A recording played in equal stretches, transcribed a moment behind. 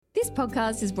This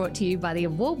podcast is brought to you by the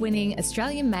award-winning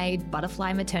Australian-made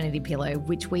Butterfly Maternity Pillow,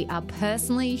 which we are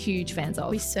personally huge fans of.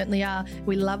 We certainly are.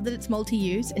 We love that it's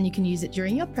multi-use and you can use it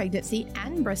during your pregnancy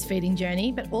and breastfeeding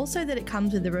journey, but also that it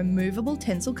comes with a removable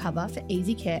tencel cover for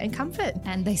easy care and comfort.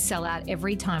 And they sell out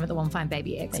every time at the One Fine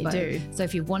Baby Expo. They do. So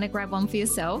if you want to grab one for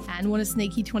yourself And want a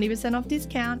sneaky 20% off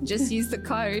discount, just use the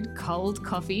code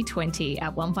COLDCOFFEE20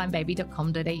 at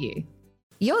onefinebaby.com.au.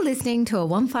 You're listening to a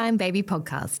One Fine Baby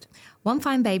podcast. One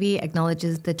Fine Baby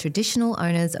acknowledges the traditional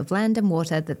owners of land and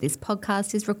water that this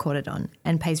podcast is recorded on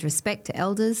and pays respect to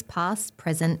elders past,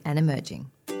 present and emerging.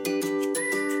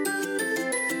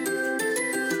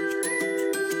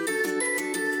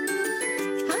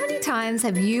 How many times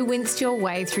have you winced your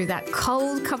way through that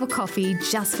cold cup of coffee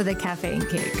just for the caffeine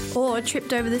kick? or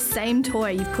tripped over the same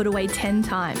toy you've put away 10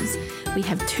 times. We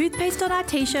have toothpaste on our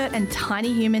t-shirt and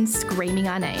tiny humans screaming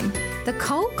our name. The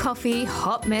Cold Coffee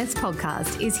Hot Mess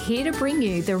podcast is here to bring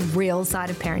you the real side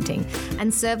of parenting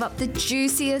and serve up the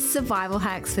juiciest survival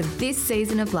hacks for this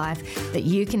season of life that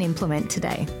you can implement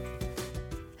today.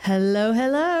 Hello,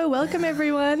 hello. Welcome,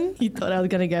 everyone. You thought I was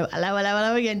going to go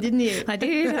hello again, didn't you? I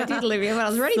did, Olivia, but I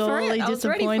was ready for it. I was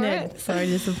ready for it. Sorry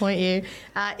to disappoint you.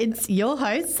 It's your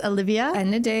hosts, Olivia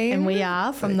And Nadine. And we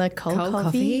are from the Cold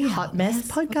Coffee Hot Mess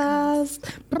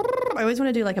podcast. I always want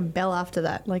to do like a bell after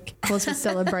that, like cause for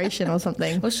celebration or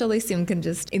something. Well, surely Sim can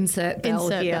just insert bell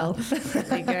here. Bell.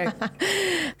 There you go.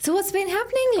 So what's been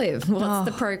happening, Liv? What's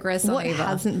the progress on What Eva?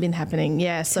 hasn't been happening?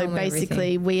 Yeah, so Tell me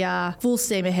basically we are full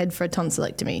steam ahead for a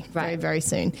tonsillectomy very, very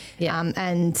soon. Yeah.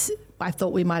 And I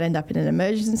thought we might end up in an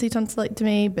emergency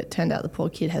tonsillectomy, but turned out the poor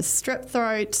kid has strep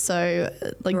throat. So,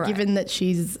 given that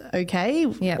she's okay,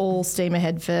 all steam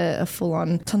ahead for a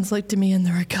full-on tonsillectomy and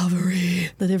the recovery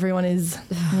that everyone is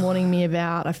warning me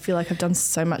about. I feel like I've done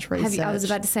so much research. I was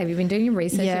about to say, have you been doing your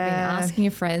research? Yeah. You've been asking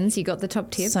your friends? You got the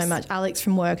top tips? So much. Alex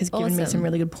from work has given me some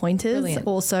really good pointers. Brilliant.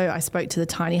 Also, I spoke to the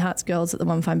Tiny Hearts girls at the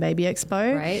One Fine Baby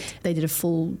Expo. Right. They did a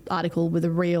full article with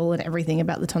a reel and everything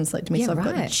about the tonsillectomy. Yeah, so I've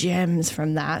got gems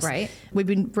from that. Right. We've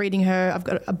been reading her. I've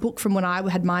got a book from when I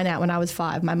had mine out when I was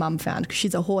 5. My mum found, because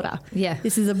she's a hoarder. Yeah.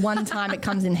 This is the one time it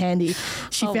comes in handy.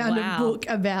 She found a book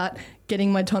about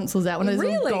getting my tonsils out, one of those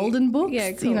little golden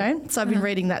books, you know. So I've been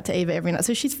reading that to Eva every night.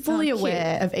 So she's fully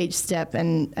aware of each step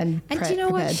and do you know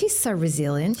what? She's so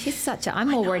resilient. She's such a... I'm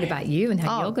more worried about you and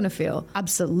how you're going to feel.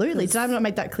 Absolutely. Did I not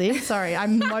make that clear? Sorry,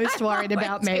 I'm most worried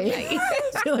about me. I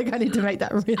feel like I need to make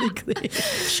that really clear.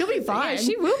 She'll be fine. Yeah,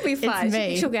 she will be fine. It's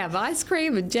me. She'll have ice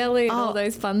cream and jelly and all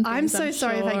those fun things. I'm so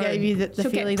sorry if I gave you the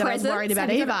feeling that I was worried about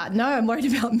Eva. No, I'm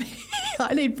worried about me.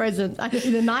 I need presents. I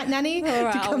need a night nanny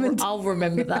to come and... I'll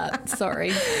remember that.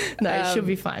 Sorry. No, she'll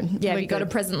be fine. Yeah, have you got a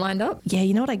present lined up? Yeah,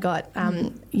 you know what I got?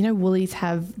 You know, Woolies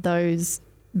have those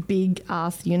big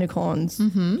ass unicorns,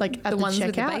 like at the ones checkout.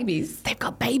 with the babies. They've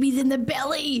got babies in the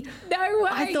belly. No way.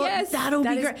 I thought that'll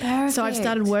be great. Perfect. So I've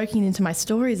started working into my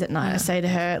stories at night. I say to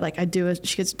her, like,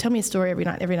 she goes, tell me a story every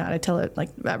night. Every night I tell her, like,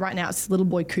 right now it's this little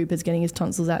boy Cooper's getting his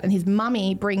tonsils out, and his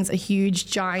mummy brings a huge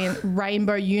giant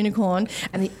rainbow unicorn,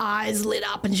 and the eyes lit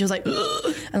up, and she was like, ugh.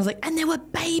 And I was like, and there were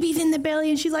babies in the belly,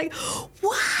 and she's like,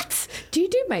 what? Do you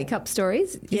do makeup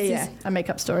stories? Yeah. I make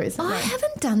up stories. I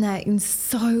haven't done that in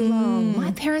so long.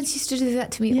 My parents used to do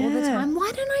that to me all the time.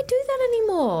 Why don't I do that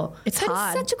anymore? It's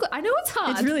hard. Such a good... I know it's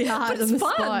hard. It's really hard but it's on the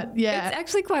fun. spot. Yeah. It's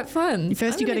actually quite fun.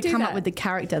 First, you got to come up with the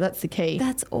character. That's the key.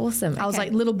 That's awesome. I was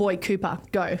like, little boy Cooper,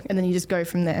 go. And then you just go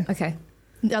from there. Okay.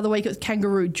 The other week it was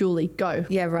kangaroo Julie, go.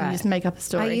 Yeah, right. And you just make up a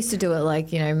story. I used to do it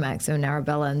like, you know, Max and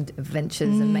Arabella and adventures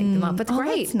and make them up. It's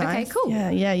great. That's nice. Okay, cool.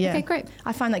 Yeah. Okay, great.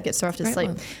 I find that gets her off to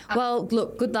sleep. Well,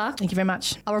 look, good luck. Thank you very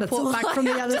much. I'll report back from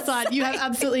the other side. You have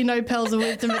absolutely no pearls of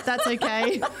wisdom, but that's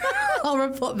okay. I'll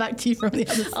report back to you from the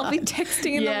other side. I'll be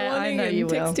texting in the morning I know you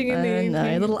and will. texting in the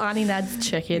evening. Little Auntie Nad's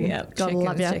check-in. Yep, God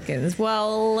love you. check-ins.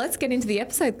 Well, let's get into the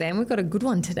episode then. We've got a good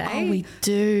one today. Oh, we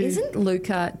do. Isn't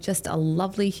Luka just a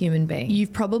lovely human being?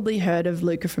 You've probably heard of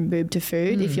Luka from Boob to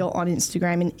Food if you're on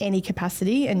Instagram in any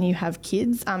capacity and you have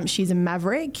kids. She's a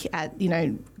maverick at, you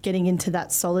know, getting into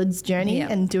that solids journey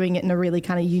and doing it in a really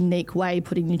kind of unique way,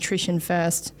 putting nutrition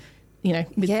first. You know,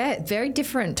 very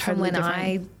different from when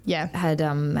I had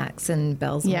Max and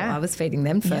Bells. And I was feeding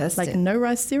them first. Like no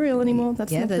rice cereal anymore.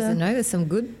 That's not there's some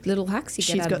good little hacks you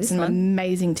get out of this one. She's got some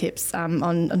amazing tips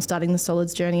on starting the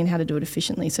solids journey and how to do it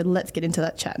efficiently. So let's get into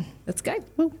that chat. Let's go.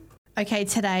 Woo. Okay,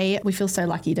 today we feel so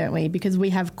lucky, don't we? Because we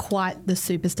have quite the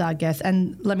superstar guest.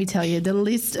 And let me tell you, the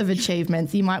list of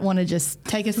achievements, you might want to just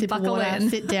take a sip of water,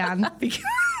 sit down. Because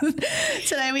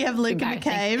today we have Luka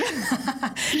McCabe.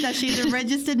 Now, she's a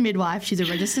registered midwife. She's a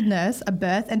registered nurse, a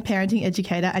birth and parenting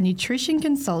educator, a nutrition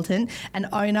consultant, and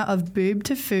owner of Boob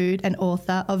to Food and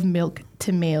author of Milk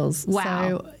to meals. Wow.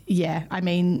 So, yeah, I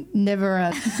mean, never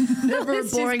a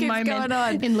boring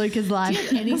moment in Luka's life. Do you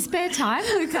have any spare time,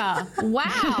 Luka?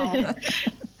 Wow.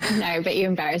 No, but you're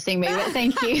embarrassing me. But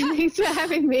thank you. Thanks for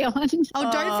having me on.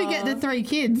 Oh, don't forget the 3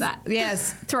 kids.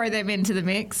 Yes, throw them into the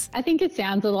mix. I think it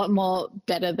sounds a lot more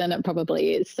better than it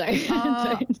probably is. So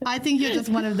I think you're just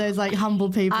one of those like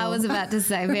humble people. I was about to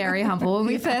say very humble. When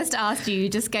we first asked you, you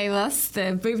just gave us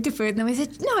the boob to food, and then we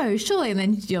said, no, surely. And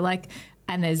then you're like,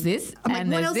 and there's this, I'm and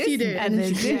like, there's what else this, do you do? and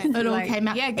there's this. It all Like, came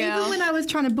out. Yeah, girl. Even when I was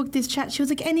trying to book this chat, she was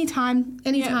like, anytime.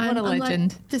 What a I'm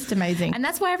legend. like, just amazing. And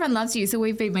that's why everyone loves you. So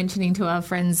we've been mentioning to our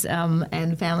friends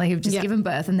and family who've just given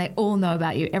birth, and they all know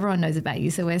about you. Everyone knows about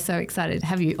you. So we're so excited to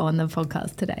have you on the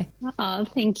podcast today. Oh,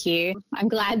 thank you. I'm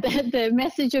glad that the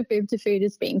message of boob to food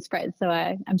is being spread. So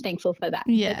I'm thankful for that.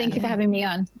 Yeah. So thank you for having me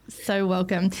on. So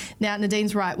welcome. Now,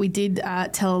 Nadine's right. We did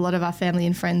tell a lot of our family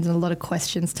and friends, and a lot of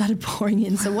questions started pouring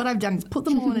in. So what I've done is put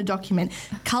them all in a document,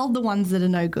 culled the ones that are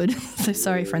no good. So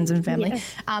sorry, friends and family.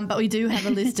 Yeah. But we do have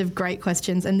a list of great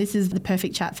questions, and this is the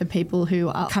perfect chat for people who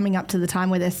are coming up to the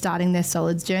time where they're starting their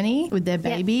solids journey with their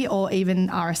baby, or even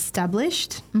are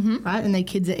established, right? And their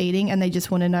kids are eating, and they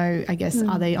just want to know, I guess,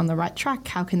 are they on the right track?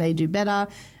 How can they do better?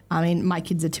 I mean, my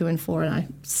kids are 2 and 4, and I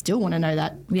still want to know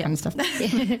that kind of stuff.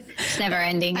 It's never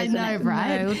ending, isn't I know, it?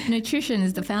 right? No, nutrition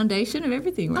is the foundation of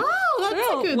everything, right? Oh, that's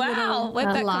a good wow. Where'd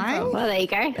that come line. from? Well, there you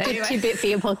go. Good tidbit for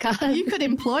your podcast. You could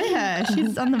employ her.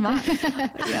 She's on the market.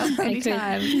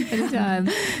 Anytime.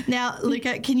 Now,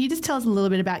 Luka, can you just tell us a little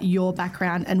bit about your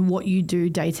background and what you do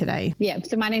day to day? Yeah,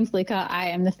 so my name's Luka. I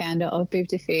am the founder of Boob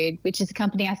to Food, which is a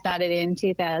company I started in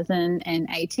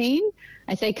 2018.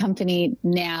 I say company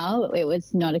now. It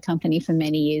was not a company for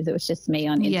many years. It was just me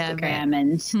on Instagram.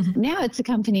 And now it's a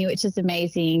company, which is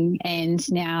amazing.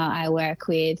 And now I work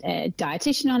with a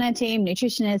dietitian on our team,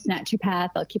 nutritionist, naturopath,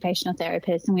 occupational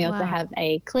therapist. And we also have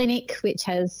a clinic, which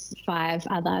has 5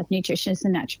 other nutritionists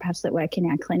and naturopaths that work in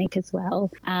our clinic as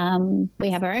well. We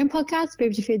have our own podcast,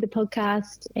 Boob to Food, the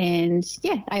podcast. And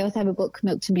I also have a book,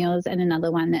 Milk to Meals, and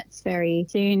another one that's very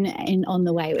soon and on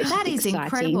the way, which That is exciting.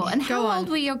 incredible. And how old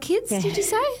were your kids, did you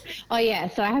say? Oh, yeah.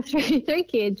 So I have 3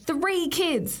 kids. 3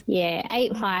 kids? Yeah,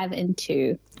 8, 5 and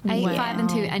 2. 8, Wow. 5 and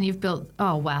 2, and you've built,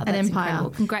 that's an empire. incredible.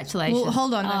 Congratulations. Well,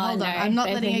 hold on. no, I'm not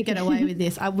letting you get away with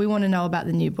this. We want to know about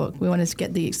the new book. We want to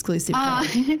get the exclusive.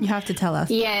 You have to tell us.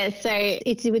 Yeah, so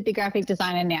it's with the graphic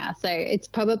designer now. So it's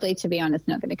probably, to be honest,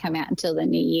 not going to come out until the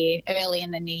new year, early in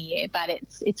the new year. But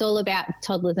it's all about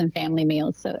toddlers and family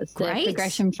meals. So it's the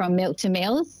progression from milk to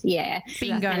meals. Yeah.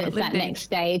 Bingo. And it's that next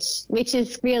stage, which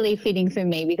is really fitting for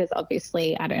me because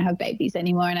obviously I don't have babies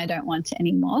anymore and I don't want to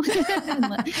anymore.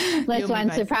 Lest one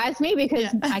surprise me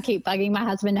because I keep bugging my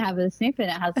husband to have a snip and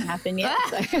it hasn't happened yet.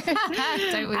 So.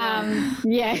 Don't we all?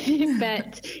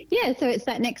 So it's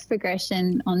that next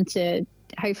progression onto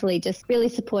hopefully just really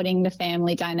supporting the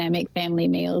family dynamic, family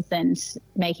meals, and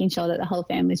making sure that the whole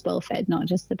family's well fed, not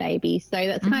just the baby. So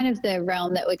that's kind of the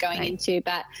realm that we're going into.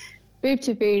 But Boob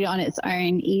to Food on its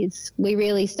own is, we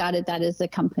really started that as a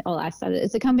company, I started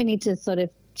as a company to sort of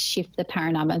shift the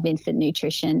paradigm of infant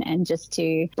nutrition and just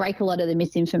to break a lot of the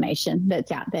misinformation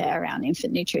that's out there around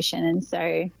infant nutrition. And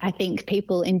so I think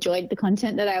people enjoyed the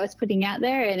content that I was putting out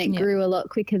there, and it grew a lot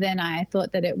quicker than I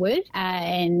thought that it would.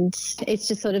 And it's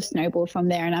just sort of snowballed from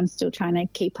there, and I'm still trying to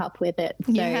keep up with it.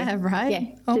 So, yeah, right. Yeah,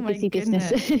 it's oh a my busy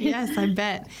goodness. business. Yes, I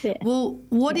bet. Yeah. Well,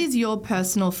 what is your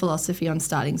personal philosophy on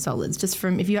starting solids? Just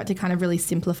from, if you had to kind of really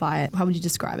simplify it, how would you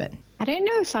describe it? I don't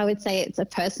know if I would say it's a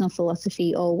personal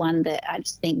philosophy or one that I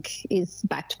just think is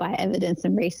backed by evidence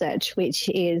and research, which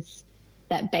is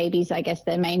that babies, I guess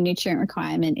their main nutrient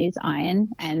requirement is iron.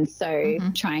 And so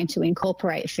trying to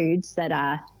incorporate foods that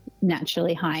are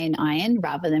naturally high in iron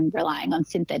rather than relying on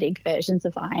synthetic versions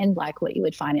of iron like what you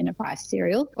would find in a rice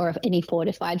cereal or any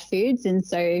fortified foods. And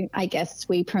so I guess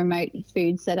we promote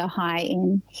foods that are high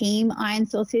in heme iron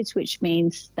sources, which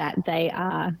means that they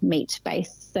are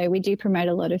meat-based. So we do promote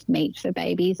a lot of meat for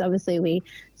babies. Obviously, we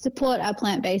support our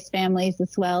plant-based families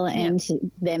as well and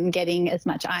them getting as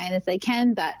much iron as they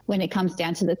can. But when it comes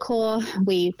down to the core,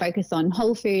 we focus on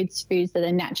whole foods, foods that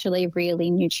are naturally really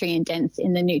nutrient dense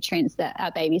in the nutrients that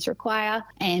our babies require.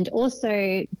 And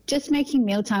also just making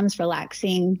mealtimes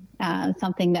relaxing,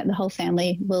 something that the whole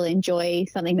family will enjoy,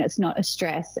 something that's not a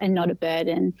stress and not a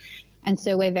burden. And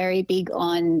so we're very big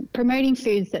on promoting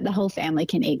foods that the whole family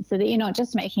can eat, so that you're not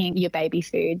just making your baby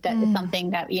food. That is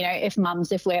something that, you know, if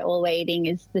we're all eating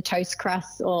is the toast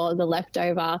crust or the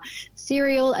leftover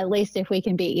cereal, at least if we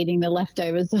can be eating the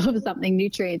leftovers of something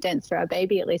nutrient dense for our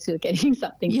baby, at least we're getting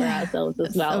something for ourselves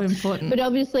as well. So important. But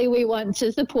obviously we want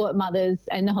to support mothers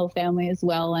and the whole family as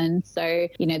well. And so,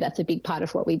 you know, that's a big part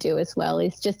of what we do as well,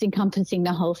 is just encompassing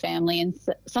the whole family. And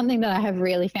something that I have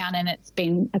really found, and it's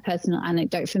been a personal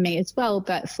anecdote for me as well,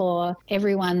 but for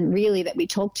everyone really that we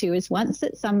talk to, is once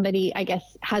that somebody, I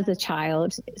guess, has a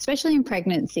child, especially in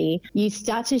pregnancy, you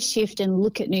start to shift and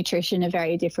look at nutrition a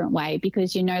very different way,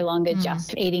 because you're no longer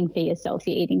just eating for yourself,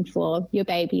 you're eating for your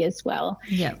baby as well.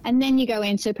 Yeah. And then you go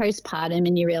into postpartum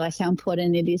and you realize how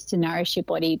important it is to nourish your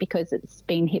body, because it's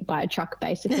been hit by a truck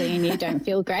basically and you don't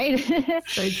feel great.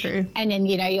 So true. And then,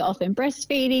 you know, you're often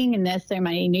breastfeeding and there's so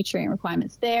many nutrient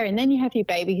requirements there. And then you have your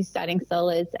baby who's starting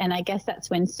solids. And I guess that's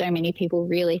when so many people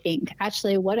really think,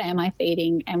 actually, what am I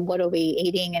feeding and what are we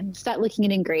eating? And start looking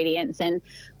at ingredients. And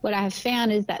what I have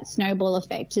found is that snowball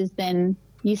effect is then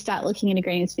you start looking at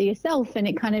ingredients for yourself, and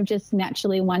it kind of just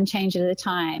naturally, one change at a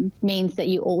time, means that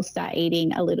you all start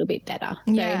eating a little bit better.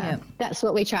 So that's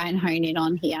what we try and hone in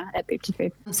on here at Boop to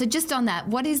Food. So just on that,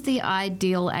 what is the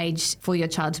ideal age for your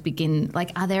child to begin?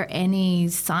 Like, are there any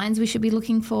signs we should be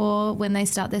looking for when they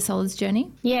start their solids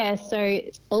journey? Yeah, so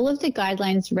all of the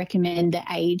guidelines recommend the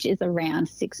age is around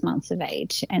 6 months of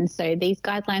age. And so these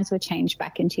guidelines were changed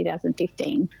back in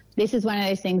 2015. This is one of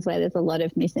those things where there's a lot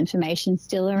of misinformation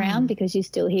still around, because you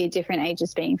still hear different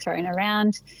ages being thrown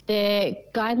around. The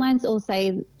guidelines all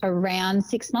say around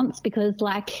 6 months, because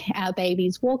like our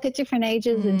babies walk at different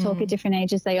ages and talk at different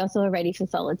ages, they also are ready for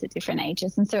solids at different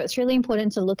ages. And so it's really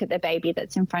important to look at the baby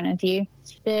that's in front of you.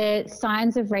 The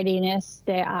signs of readiness,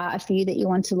 there are a few that you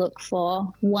want to look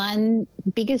for. One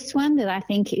biggest one that I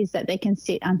think is that they can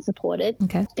sit unsupported.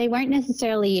 Okay. They won't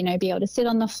necessarily, you know, be able to sit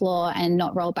on the floor and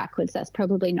not roll backwards. That's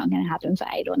probably not going to happen for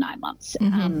 8 or 9 months.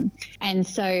 And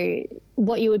so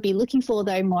what you would be looking for,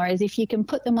 though, more is if you can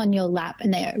put them on your lap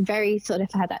and they're very sort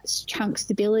of have that trunk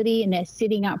stability and they're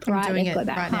sitting upright, they've got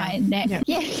that high neck.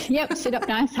 Sit up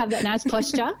nice, have that nice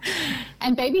posture.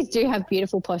 And babies do have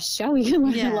beautiful posture. We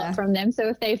can learn a lot from them. So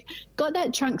if they've got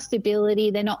that trunk stability,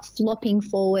 they're not flopping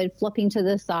forward, flopping to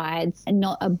the sides, and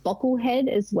not a bobble head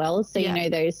as well. So, you know,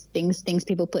 those things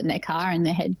people put in their car and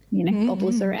their head, you know,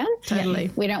 bobbles around.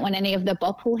 Totally. We don't want any of the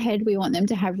bobble head. We want them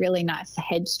to have really nice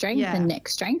head strength and neck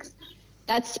strength.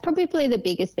 That's probably the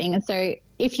biggest thing. And so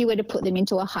if you were to put them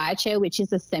into a high chair, which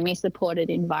is a semi-supported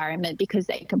environment, because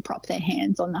they can prop their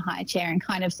hands on the high chair and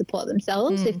kind of support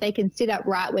themselves, if they can sit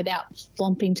upright without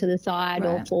flomping to the side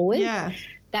or forward,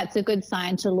 that's a good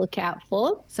sign to look out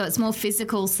for. So it's more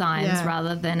physical signs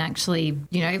rather than actually,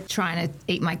 you know, trying to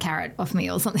eat my carrot off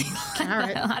me or something.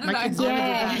 Carrot. I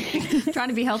don't know. Trying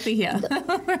to be healthy here.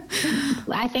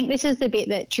 I think this is the bit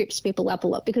that trips people up a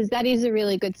lot, because that is a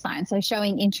really good sign. So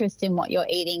showing interest in what you're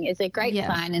eating is a great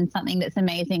sign and something that's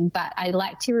amazing. But I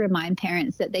like to remind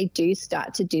parents that they do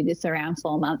start to do this around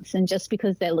 4 months. And just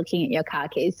because they're looking at your car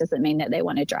keys doesn't mean that they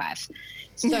want to drive.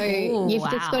 So you've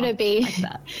just got to be,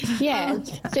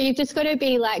 so you've just got to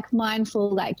be like mindful,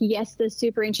 like, yes, they're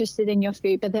super interested in your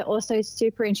food, but they're also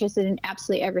super interested in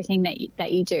absolutely everything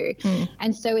that you do.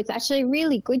 And so it's actually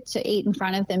really good to eat in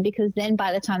front of them, because then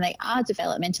by the time they are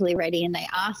developmentally ready and they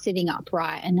are sitting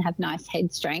upright and have nice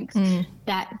head strength,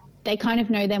 that they kind of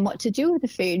know then what to do with the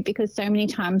food, because so many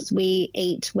times we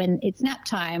eat when it's nap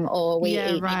time, or we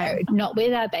eat you know, not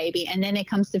with our baby, and then it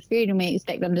comes to food and we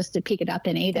expect them just to pick it up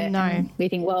and eat it. And we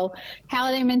think, well, how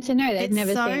are they meant to know? They've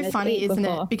never seen us eat before. It's so funny, isn't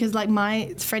it? Because like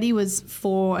Freddie was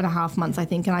 4.5 months, I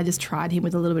think, and I just tried him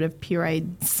with a little bit of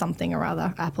pureed something or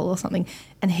other, apple or something,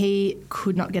 and he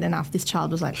could not get enough. This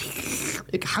child was like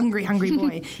hungry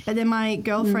boy. But then my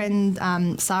girlfriend,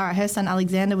 Sarah, her son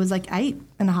Alexander was like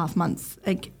 8.5 months.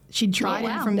 Like, she'd tried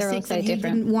him from 6 and he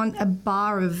didn't want a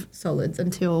bar of solids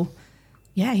until,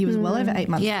 he was well over 8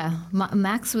 months. Yeah,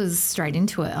 Max was straight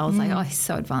into it. I was like, oh, he's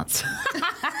so advanced.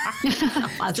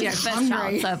 First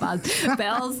child, so fast.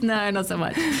 Bells, no, not so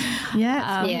much.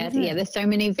 There's so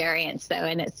many variants though,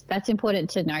 and that's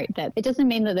important to note that it doesn't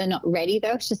mean that they're not ready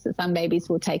though. It's just that some babies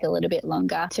will take a little bit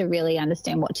longer to really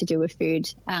understand what to do with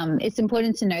food. It's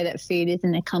important to know that food is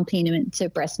an accompaniment to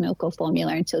breast milk or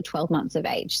formula until 12 months of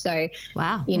age. So,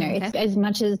 you know, it's, as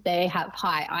much as they have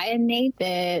high iron need,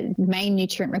 the main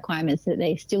nutrient requirements that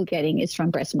they're still getting is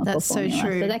from breast milk or formula. So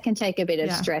true. So that can take a bit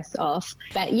of stress off.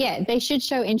 But they should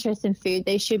show interest interest in food,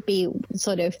 they should be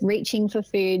sort of reaching for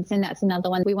foods, and that's another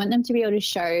one. We want them to be able to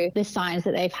show the signs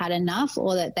that they've had enough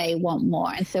or that they want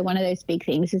more. And so one of those big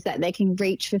things is that they can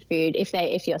reach for food.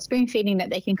 If you're spoon feeding, that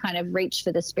they can kind of reach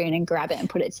for the spoon and grab it and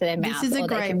put it to their mouth, or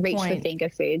they can reach for finger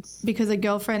foods. Because a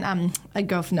girlfriend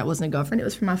that wasn't a girlfriend, it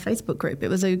was from our Facebook group. It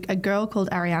was a girl called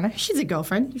Ariana. She's a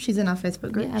girlfriend. She's in our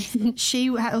Facebook group. Yeah. She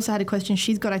also had a question.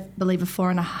 She's got, I believe, a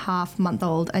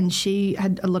 4.5-month-old, and she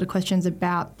had a lot of questions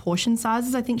about portion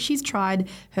sizes. I think she's tried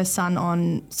her son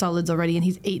on solids already, and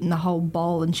he's eaten the whole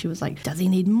bowl, and she was like, does he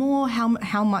need more?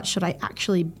 How much should I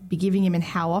actually be giving him, and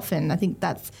how often? I think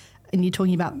that's, and you're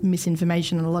talking about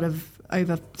misinformation and a lot of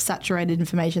oversaturated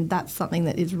information, that's something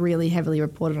that is really heavily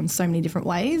reported on so many different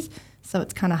ways. So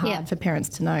it's kind of hard for parents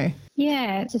to know.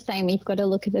 Yeah, it's the same. You've got to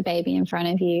look at the baby in front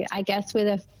of you. I guess with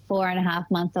a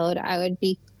 4.5-month-old, I would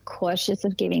be cautious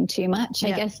of giving too much.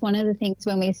 I guess one of the things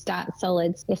when we start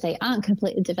solids, if they aren't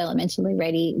completely developmentally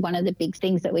ready, one of the big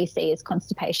things that we see is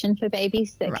constipation for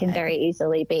babies that can very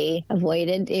easily be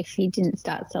avoided if you didn't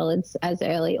start solids as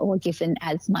early or given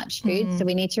as much food. So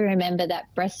we need to remember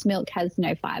that breast milk has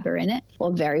no fiber in it,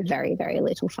 or very, very, very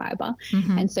little fiber.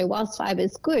 And so whilst fiber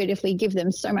is good, if we give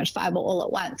them so much fiber all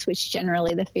at once, which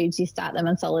generally the foods you start them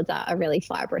on solids are really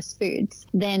fibrous foods,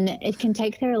 then it can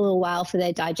take them a little while for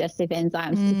their digestive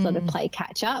enzymes to sort of play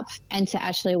catch up and to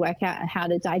actually work out how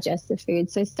to digest the food.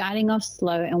 So starting off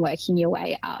slow and working your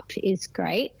way up is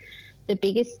great. The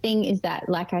biggest thing is that,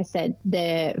 like I said,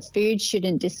 the food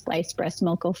shouldn't displace breast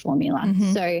milk or formula.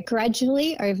 So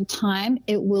gradually over time,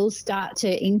 it will start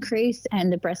to increase,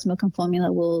 and the breast milk and formula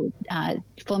will,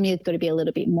 formula's got to be a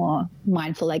little bit more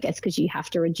mindful, I guess, because you have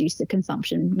to reduce the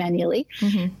consumption manually.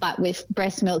 But with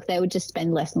breast milk, they would just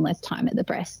spend less and less time at the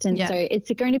breast. And so it's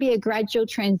going to be a gradual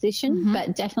transition,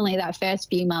 but definitely that first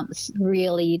few months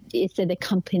really is an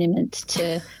accompaniment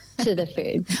to the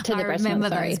food, to the breast milk. I remember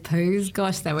those poos.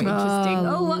 Gosh, they were interesting.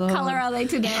 Oh, what colour are they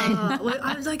today?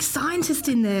 I was like scientist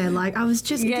in there. Like I was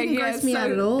just, it didn't gross me out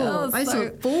at all. I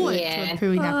look forward to a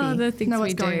pooey nappy. The things know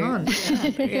what's going on.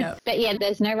 But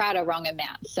there's no right or wrong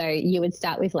amount. So you would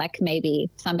start with like maybe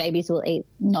some babies will eat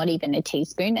not even a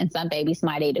teaspoon, and some babies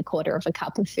might eat 1/4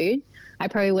 cup of food. I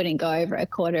probably wouldn't go over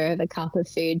 1/4 cup of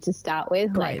food to start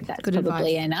with. Like that's good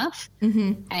probably enough.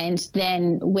 And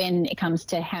then when it comes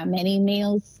to how many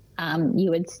meals, you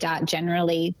would start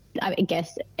generally, I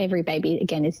guess every baby,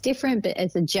 again, is different, but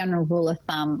as a general rule of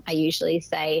thumb, I usually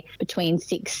say between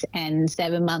 6 and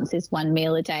 7 months is 1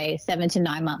 meal a day, 7 to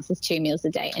 9 months is 2 meals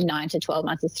a day, and 9 to 12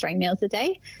 months is 3 meals a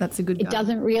day. That's a good guide. It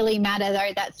doesn't really matter,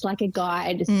 though. That's like a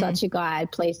guide. It's such a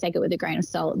guide. Please take it with a grain of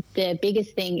salt. The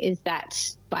biggest thing is that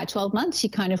by 12 months, you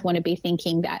kind of want to be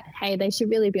thinking that, hey, they should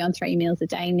really be on 3 meals a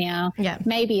day now.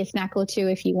 Maybe a snack or two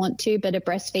if you want to, but a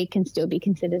breastfeed can still be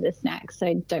considered a snack.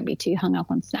 So don't be too hung up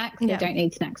on snacks. They don't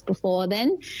need snacks before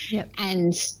then.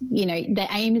 And, the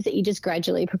aim is that you just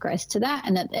gradually progress to that,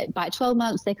 and that by 12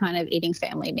 months, they're kind of eating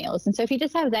family meals. And so if you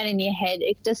just have that in your head,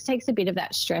 it just takes a bit of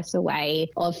that stress away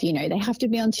of, they have to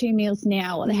be on 2 meals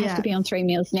now, or they have to be on 3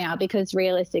 meals now, because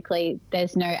realistically,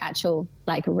 there's no actual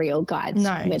real guides.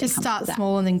 No, just start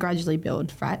small and then gradually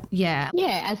build, right? Yeah,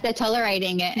 as they're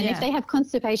tolerating it. And if they have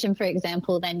constipation, for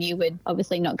example, then you would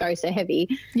obviously not go so heavy.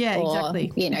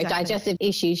 Exactly. Digestive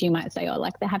issues, you might say,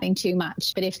 like they're having too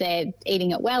much. But if they're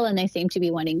eating it well and they seem to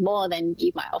be wanting more, then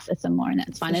you might offer some more, and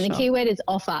that's fine. And the key word is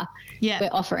offer. We're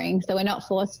offering. So we're not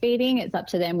force feeding. It's up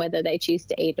to them whether they choose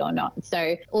to eat or not.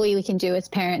 So all we can do as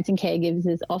parents and caregivers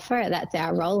is offer. That's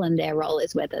our role, and their role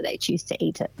is whether they choose to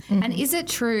eat it. And is it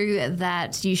true that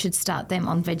you should start them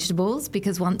on vegetables,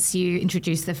 because once you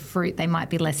introduce the fruit, they might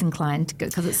be less inclined,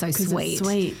 because it's so sweet. It's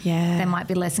sweet, they might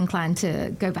be less inclined to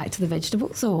go back to the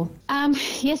vegetables, or?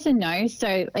 Yes and no.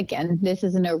 So again, this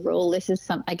isn't a rule. This is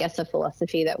a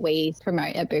philosophy that we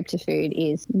promote at Boob to Food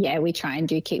is, we try and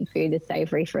keep food as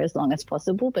savoury for as long as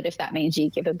possible. But if that means you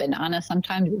give a banana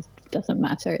sometimes, it doesn't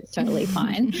matter. It's totally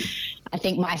fine. I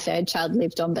think my third child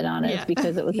lived on bananas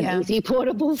because it was an easy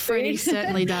portable food. Freddie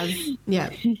certainly does.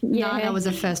 Nana was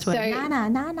the first one.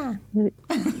 Nana.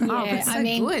 It's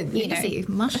so good. Easy,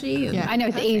 mushy. I know,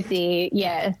 it's easy.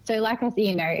 So like I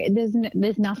said,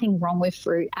 there's nothing wrong with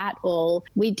fruit at all.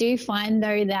 We do find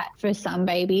though that for some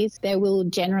babies, they will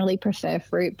generally prefer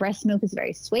fruit. Breast milk is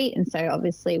very sweet, and so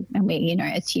obviously, and we,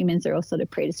 as humans are all sort of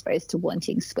predisposed to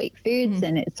wanting sweet foods,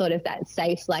 and it's sort of that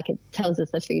safe, like it tells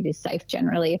us the food is safe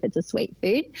generally if it's a sweet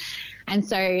food. And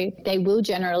so they will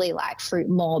generally like fruit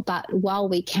more. But while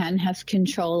we can have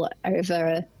control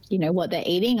over what they're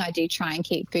eating. I do try and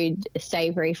keep food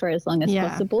savory for as long as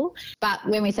possible. But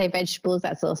when we say vegetables,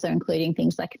 that's also including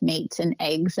things like meat and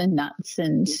eggs and nuts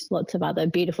and lots of other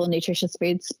beautiful, nutritious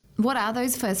foods. What are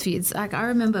those first foods? Like, I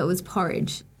remember it was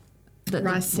porridge.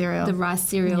 Rice cereal. The rice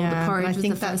cereal, the porridge was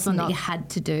the first one that you had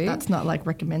to do. That's not like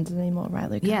recommended anymore, right,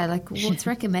 Luka? Yeah, like what's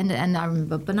recommended? And I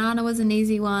remember banana was an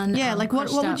easy one. Yeah, like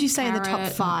what would you say are the top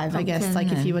 5, I guess,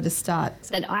 like if you were to start?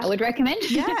 That I would recommend?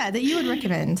 Yeah, that you would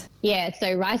recommend. Yeah,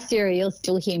 so rice cereal, you'll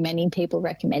still hear many people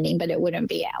recommending, but it wouldn't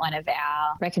be one of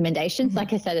our recommendations. Mm-hmm.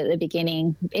 Like I said at the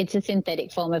beginning, it's a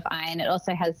synthetic form of iron. It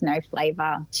also has no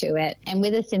flavour to it. And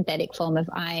with a synthetic form of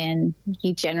iron,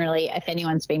 you generally, if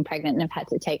anyone's been pregnant and have had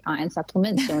to take iron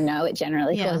supplements, you'll know it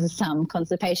generally causes some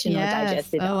constipation or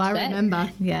digestive upset. I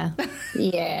remember. Yeah.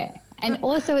 Yeah. And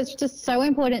also it's just so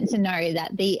important to know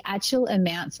that the actual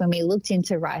amounts when we looked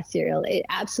into rice cereal, it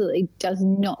absolutely does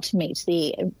not meet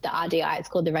the RDI. It's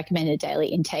called the recommended daily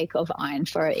intake of iron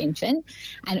for an infant.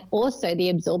 And also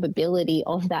the absorbability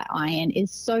of that iron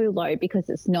is so low because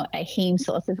it's not a heme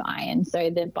source of iron. So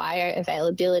the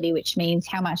bioavailability, which means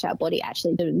how much our body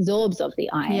actually absorbs of the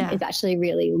iron, is actually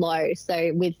really low.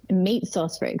 So with meat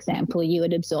source, for example, you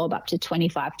would absorb up to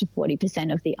 25 to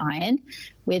 40% of the iron.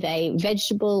 With a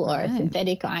vegetable or a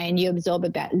synthetic iron, you absorb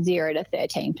about 0 to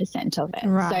 13% of it.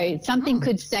 Right. So something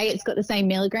could say it's got the same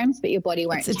milligrams, but your body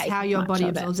won't take it. It's how your body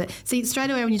absorbs it. See,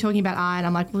 straight away when you're talking about iron,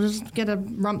 I'm like, well, just get a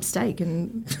rump steak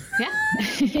and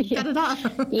cut it up.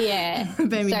 Yeah.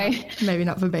 Maybe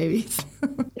not for babies.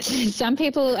 Some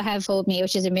people have told me,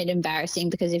 which is a bit embarrassing,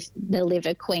 because if the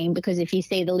liver queen, because if you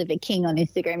see the liver king on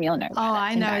Instagram, you'll know.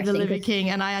 I know the liver king,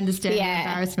 and I understand the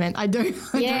embarrassment. I do.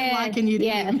 I don't liken you to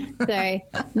him. So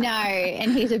no,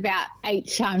 and he's about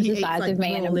 8 times the size of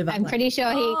me, and I'm pretty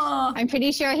sure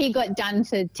he got done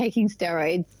for taking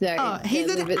steroids. So he's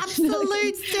an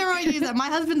absolute steroid user. My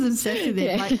husband's obsessed with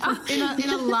it, like in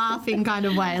a laughing kind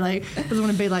of way. Like doesn't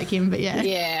want to be like him, but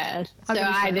yeah. So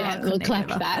I didn't look like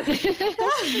that.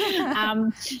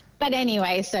 But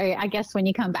anyway, so I guess when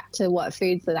you come back to what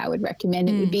foods that I would recommend,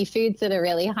 it would be foods that are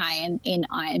really high in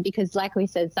iron, because like we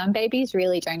said, some babies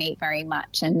really don't eat very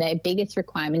much, and their biggest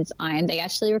requirement is iron. They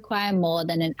actually require more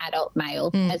than an adult male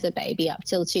as a baby up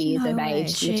till 2 years of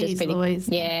age, which is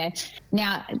pretty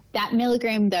Now, that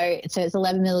milligram though, so it's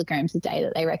 11 milligrams a day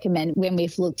that they recommend. When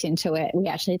we've looked into it, we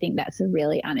actually think that's a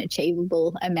really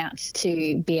unachievable amount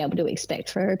to be able to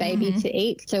expect for a baby to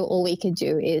eat. So all we could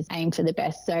do is aim for the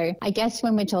best. So I guess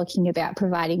when we're talking about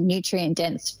providing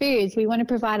nutrient-dense foods, we want to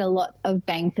provide a lot of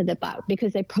bang for the buck,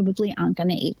 because they probably aren't going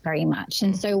to eat very much.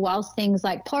 And so whilst things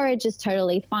like porridge is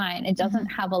totally fine, it doesn't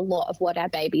have a lot of what our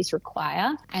babies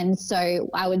require. And so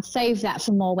I would save that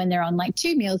for more when they're on like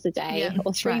 2 meals a day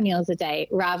or 3 meals a day,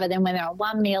 rather than when they're on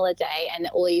 1 meal a day and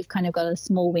all you've kind of got a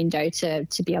small window to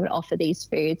be able to offer these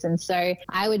foods. And so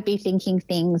I would be thinking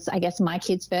things, I guess my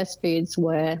kids' first foods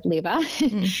were liver,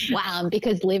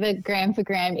 because liver gram for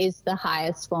gram is the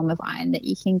highest form of iron that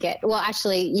you can get. Well,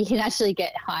 actually, you can actually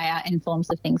get higher in forms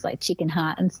of things like chicken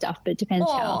heart and stuff, but it depends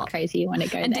how crazy you want to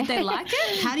go. And there. did they like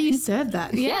it? How do you serve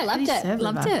that? Yeah,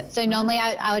 loved it. So normally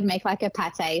I would make like a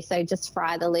pate, so just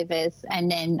fry the livers and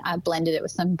then I blended it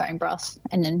with some bone broth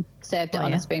and then served it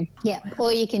on a spoon. Yeah,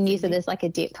 or you can use it as like a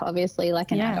dip, obviously,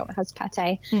 like an adult has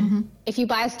pate. If you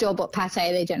buy a store-bought pate,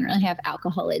 they generally have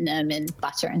alcohol in them and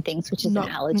butter and things, which is an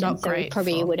allergen, so you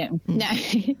probably wouldn't. No.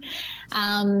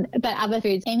 But other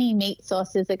foods, any meat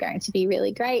sources are going to be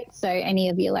really great. So any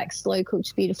of your like slow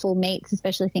cooked beautiful meats,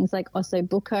 especially things like osso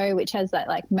buco, which has that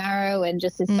like marrow and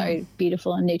just is so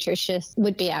beautiful and nutritious,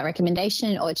 would be our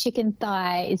recommendation. Or chicken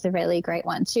thigh is a really great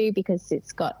one too, because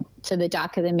it's got, so the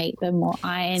darker the meat, the more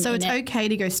iron. So it's okay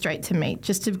to go straight to meat.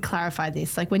 Just to clarify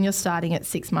this, like when you're starting at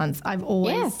 6 months, I've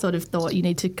always sort of thought you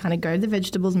need to kind of go to the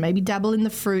vegetables, maybe dabble in the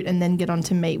fruit, and then get on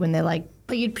to meat when they're like.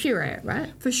 But you'd puree it, right?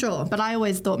 For sure. But I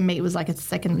always thought meat was like a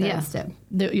second, third step.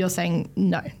 You're saying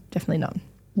no, definitely not.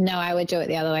 No, I would do it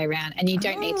the other way around. And you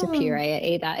don't need to puree it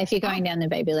either. If you're going down the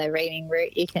baby led weaning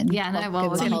route, you can. Yeah, no,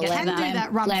 well, so you can do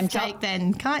that rump steak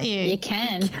then, can't you? You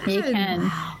can. You can.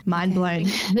 Wow. Mind blown.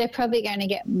 They're probably going to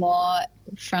get more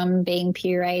from being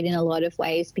pureed in a lot of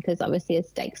ways, because obviously a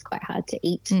steak's quite hard to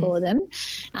eat for them.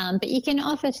 But you can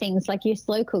offer things like your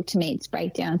slow cooked meats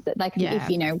breakdowns that, like, if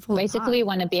you know, basically we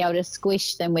want to be able to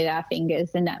squish them with our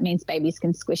fingers, and that means babies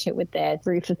can squish it with their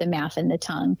roof of the mouth and the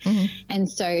tongue. And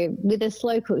so with a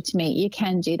slow cooked meat, you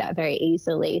can do that very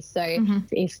easily. So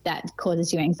if that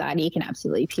causes you anxiety, you can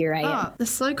absolutely puree it. The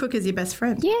slow cook is your best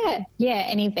friend. Yeah.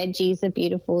 Any veggies are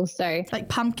beautiful. So like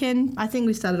pumpkin. I think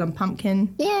we started on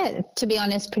pumpkin. Yeah, to be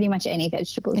honest, pretty much any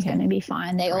vegetable is going to be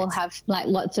fine. They all have like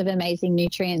lots of amazing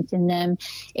nutrients in them.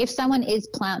 If someone is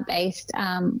plant-based,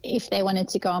 if they wanted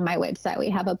to go on my website, we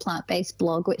have a plant-based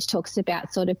blog which talks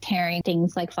about sort of pairing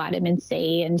things like vitamin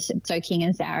C and soaking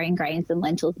and souring grains and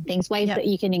lentils and things, ways that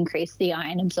you can increase the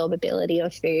iron absorbability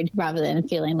of food rather than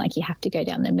feeling like you have to go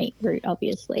down the meat route,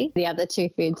 obviously. The other two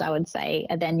foods I would say,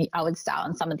 and then I would start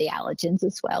on some of the allergens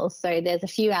as well. So there's a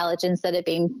few allergens that have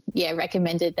been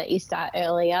recommended that you start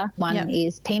earlier. One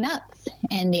is peanuts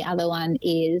and the other one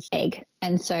is egg.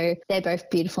 And so they're both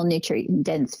beautiful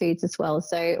nutrient-dense foods as well.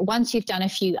 So once you've done a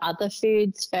few other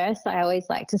foods first, I always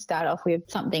like to start off with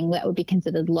something that would be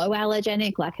considered low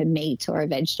allergenic, like a meat or a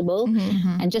vegetable,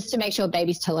 and just to make sure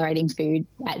baby's tolerating food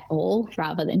at all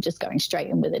rather than just going straight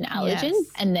in with an allergen.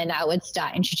 And then I would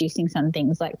start introducing some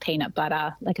things like peanut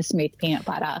butter, like a smooth peanut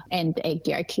butter, and egg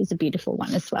yolk is a beautiful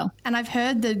one as well. And I've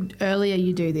heard that earlier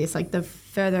you do this, like the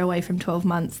further away from 12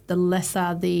 months, the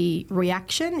lesser the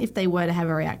reaction if they were to have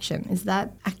a reaction. Is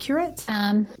that accurate?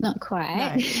 Not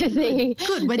quite. No.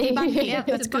 Good. We're debunking. Yeah,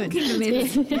 that's good.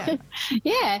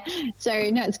 So,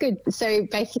 no, it's good. So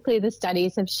basically the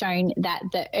studies have shown that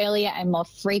the earlier and more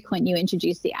frequent you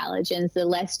introduce the allergens, the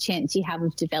less chance you have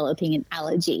of developing an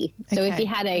allergy. So if you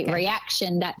had a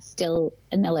reaction, that's still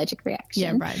an allergic reaction.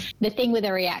 Yeah, right. The thing with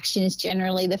a reaction is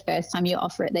generally the first time you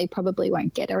offer it, they probably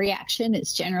won't get a reaction.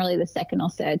 It's generally the second or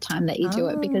third time that you do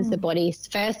it, because the body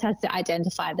first has to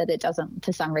identify that it doesn't,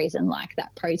 for some reason, like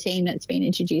that protein that's been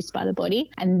introduced by the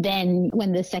body. And then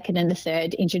when the second and the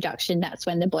third introduction, that's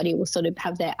when the body will sort of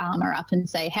have their armor up and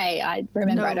say, hey, I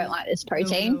don't like this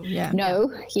protein. Kind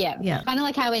of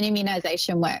like how an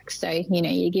immunization works. So,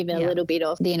 you give it a little bit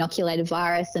of the inoculated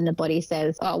virus and the body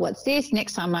says, oh, what's this?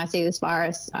 Next time I see this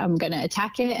virus, I'm going to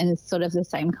attack it. And it's sort of the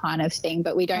same kind of thing,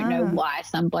 but we don't know why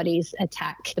some bodies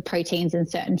attack the proteins in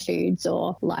certain foods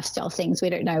or lifestyle things. We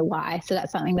don't know why. So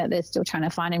that's something that they're still trying to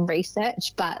find in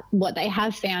research. But what they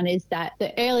have found is that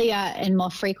the earlier and more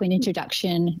frequent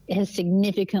introduction has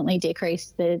significantly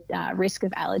decreased the risk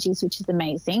of allergies, which is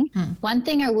amazing. One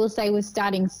thing I will say with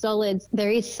starting solids, there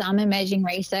is some emerging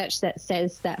research that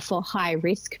says that for high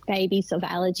risk babies of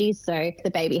allergies, so if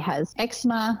the baby has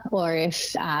eczema or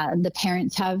if the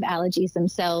parents have allergies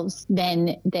themselves,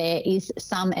 then there is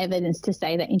some evidence to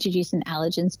say that introducing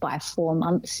allergens by 4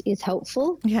 months is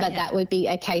helpful. But that would be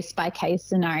a case-by-case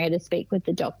scenario to speak with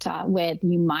the doctor, where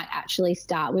you might actually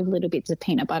start with little bits of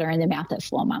peanut butter in the mouth at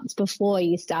 4 months before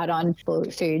you start on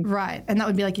food. Right. And that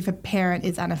would be like if a parent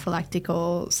is anaphylactic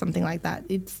or something like that.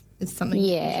 It's something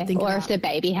you should think about. If the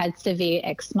baby had severe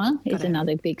eczema is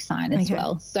another big sign as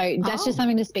well. So that's just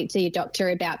something to speak to your doctor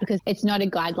about, because it's not a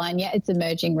guideline yet. It's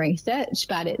emerging research,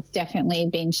 but it's definitely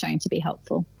been shown to be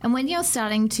helpful. And when you're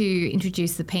starting to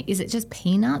introduce is it just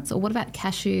peanuts, or what about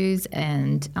cashews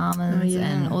and almonds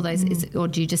and all those? Or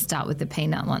do you just start with the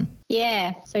peanut one?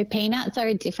 Yeah, so peanuts are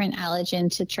a different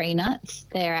allergen to tree nuts.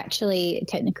 They're actually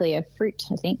technically a fruit,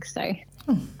 I think, so...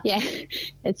 Yeah,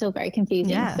 it's all very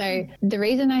confusing. So the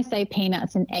reason I say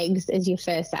peanuts and eggs as your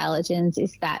first allergens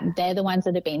is that they're the ones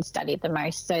that have been studied the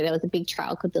most. So there was a big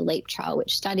trial called the LEAP trial,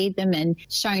 which studied them and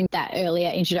shown that earlier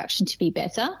introduction to be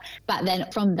better. But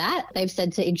then from that, they've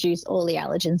said to introduce all the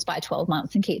allergens by 12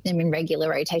 months and keep them in regular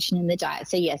rotation in the diet.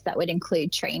 So yes, that would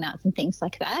include tree nuts and things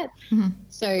like that.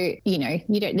 So,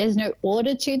 there's no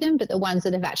order to them, but the ones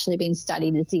that have actually been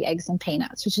studied is the eggs and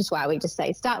peanuts, which is why we just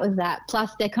say start with that.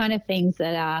 Plus they're kind of things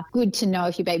that are good to know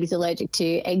if your baby's allergic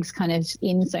to. Eggs kind of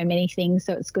in so many things,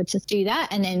 so it's good to do that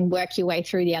and then work your way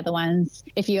through the other ones.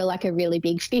 If you're like a really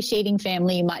big fish eating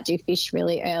family, you might do fish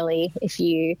really early. If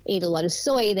you eat a lot of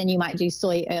soy, then you might do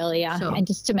soy earlier, and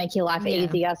just to make your life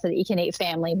easier so that you can eat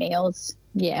family meals.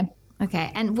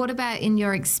 Okay, and what about in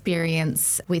your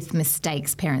experience with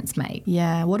mistakes parents make?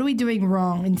 Yeah, what are we doing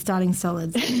wrong in starting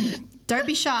solids? Don't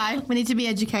be shy. We need to be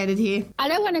educated here. I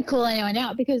don't want to call anyone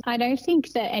out, because I don't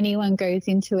think that anyone goes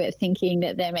into it thinking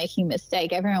that they're making a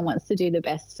mistake. Everyone wants to do the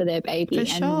best for their baby.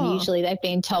 And usually they've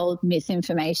been told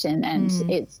misinformation, and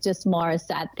it's just more a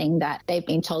sad thing that they've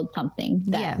been told something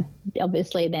that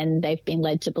obviously then they've been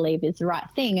led to believe is the right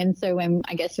thing. And so when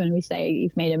we say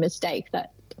you've made a mistake,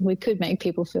 that we could make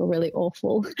people feel really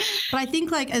awful. But I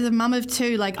think as a mum of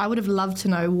two, I would have loved to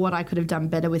know what I could have done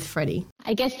better with Freddie.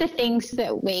 I guess the things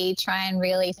that we try and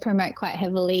really promote quite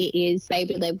heavily is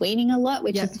baby-led weaning a lot,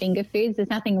 which is finger foods. There's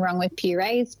nothing wrong with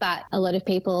purees, but a lot of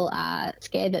people are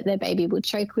scared that their baby will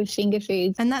choke with finger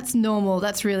foods. And that's normal.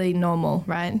 That's really normal,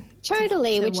 right?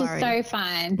 Totally, to which worry. is so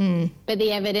fine. But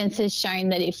the evidence has shown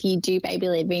that if you do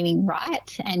baby-led weaning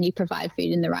right and you provide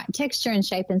food in the right texture and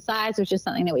shape and size, which is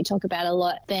something that we talk about a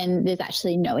lot, then there's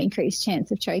actually no increased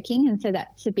chance of choking. And so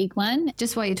that's a big one.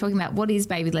 Just while you're talking about, what is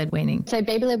baby-led weaning? So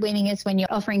baby-led weaning is when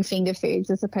you're offering finger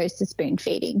foods as opposed to spoon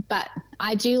feeding. But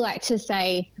I do like to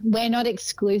say we're not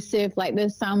exclusive. Like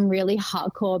there's some really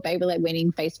hardcore baby-led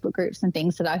weaning Facebook groups and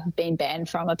things that I've been banned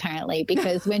from apparently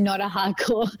because we're not a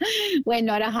hardcore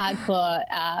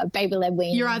baby-led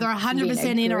weaning. You're either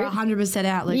 100% in or 100%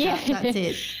 out, Luka. Yeah. That's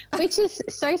it. Which is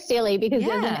so silly because as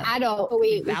an adult, we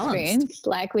eat with spoons.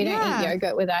 Like we don't eat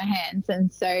yogurt with our hands.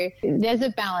 And so there's a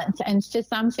balance. And for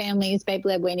some families,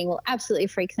 baby-led weaning will absolutely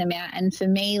freak them out. And for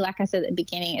me, like I said at the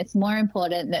beginning, it's more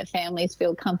important that families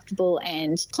feel comfortable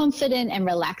and confident and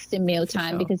relaxed in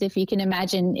mealtime because if you can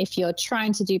imagine if you're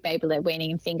trying to do baby-led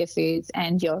weaning and finger foods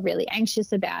and you're really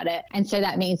anxious about it, and so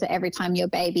that means that every time your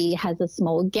baby has a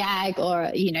small gag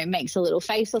or, you know, makes a little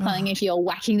face or something, if you're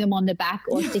whacking them on the back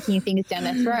or sticking your fingers down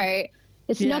their throat,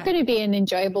 it's not going to be an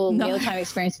enjoyable mealtime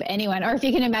experience for anyone. Or if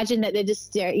you can imagine that they're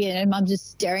just, mum's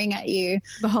just staring at you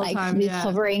the whole like time, with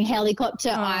hovering helicopter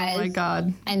eyes. Oh my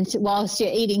God. And whilst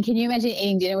you're eating, can you imagine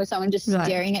eating dinner with someone just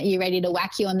staring at you, ready to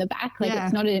whack you on the back? Like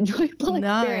it's not an enjoyable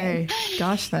experience.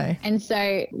 Gosh, no. And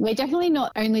so we definitely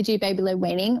not only do baby-led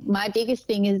weaning. My biggest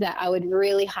thing is that I would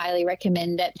really highly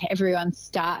recommend that everyone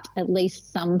start at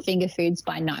least some finger foods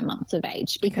by 9 months of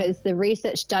age because the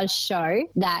research does show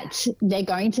that they're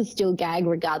going to still gag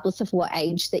regardless of what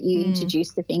age that you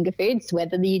introduce the finger foods,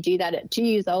 whether you do that at 2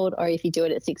 years old or if you do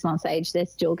it at 6 months age, they're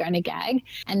still going to gag.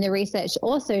 And the research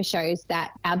also shows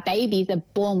that our babies are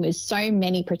born with so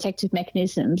many protective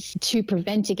mechanisms to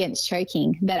prevent against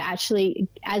choking that actually,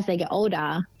 as they get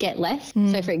older, get less.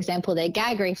 So, for example, their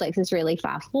gag reflex is really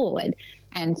far forward.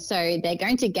 And so they're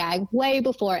going to gag way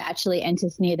before it actually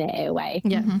enters near their airway.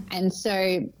 And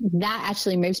so that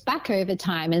actually moves back over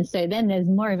time. And so then there's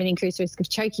more of an increased risk of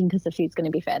choking because the food's going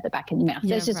to be further back in your mouth.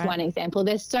 That's just one example.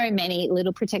 There's so many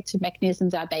little protective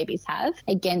mechanisms our babies have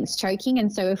against choking.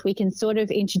 And so if we can sort of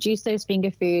introduce those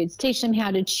finger foods, teach them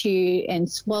how to chew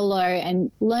and swallow and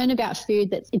learn about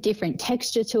food that's a different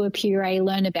texture to a puree,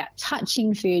 learn about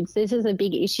touching foods. This is a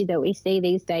big issue that we see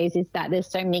these days is that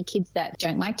there's so many kids that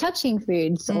don't like touching food.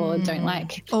 Or don't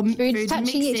like foods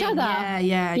touching each other.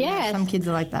 Yeah. Some kids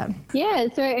are like that. Yeah.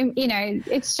 So,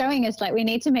 it's showing us like we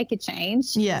need to make a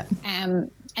change. Yeah.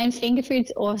 And finger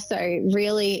foods also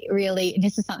really, really,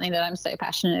 this is something that I'm so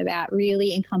passionate about,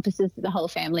 really encompasses the whole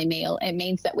family meal. It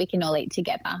means that we can all eat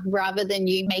together rather than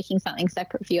you making something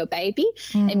separate for your baby.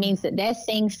 It means that they're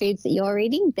seeing foods that you're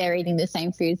eating. They're eating the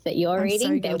same foods that you're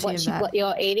eating. They're watching what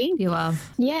you're eating. You are.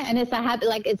 Yeah. And it's a habit,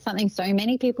 like it's something so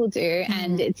many people do.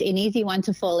 And it's an easy one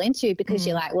to fall into because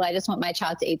you're like, well, I just want my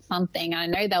child to eat something. I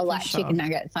know they'll like chicken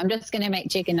nuggets. So I'm just going to make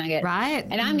chicken nuggets. Right.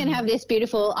 And I'm going to have this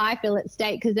beautiful eye fillet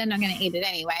steak because then I'm going to eat it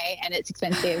anyway. And it's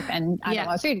expensive and I don't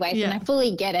want food waste and I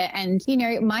fully get it. And,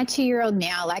 my 2-year-old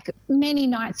now, like many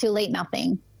nights he'll eat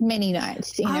nothing. Many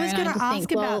nights. I was going to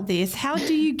ask about this. How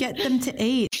do you get them to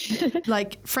eat?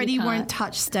 Like Freddie won't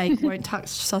touch steak, won't touch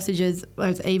sausages,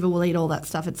 whereas Eva will eat all that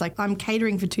stuff. It's like I'm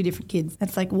catering for 2 different kids.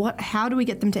 It's like, what? How do we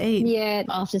get them to eat? Yeah,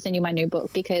 I'll have to send you my new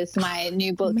book because my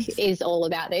new book is all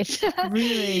about this.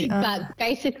 Really? But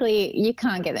basically, you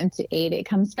can't get them to eat. It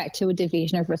comes back to a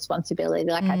division of responsibility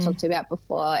like I talked about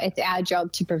before. It's our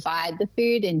job to provide the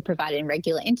food and provide in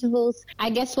regular intervals.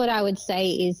 I guess what I would say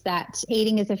is that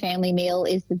eating as a family meal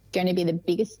is going to be the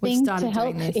biggest thing to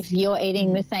help. If you're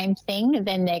eating the same thing,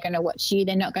 then they're going to watch you.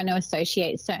 They're not going to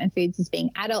associate certain foods as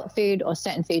being adult food or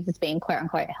certain foods as being quote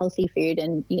unquote healthy food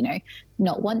and,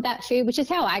 not want that food, which is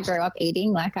how I grew up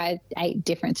eating. Like I ate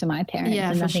different to my parents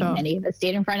and nothing many of us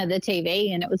did in front of the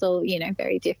TV and it was all,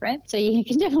 very different. So you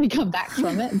can definitely come back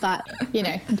from it, but,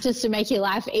 just to make your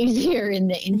life easier in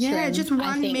the interim. Yeah, just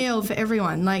one meal for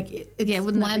everyone. Like,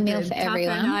 one meal for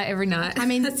everyone. Taco night every night. I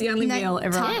mean, that's the only meal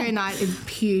ever. Taco night is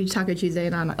huge. Taco Tuesday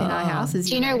in our house.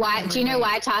 Do you know why? Do you know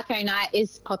why taco night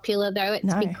is popular though?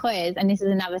 It's because, and this is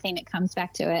another thing that comes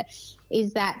back to it,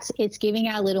 is that it's giving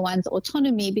our little ones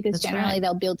autonomy because generally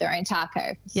they'll build their own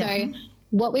taco. So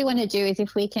what we want to do is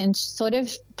if we can sort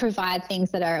of provide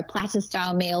things that are a platter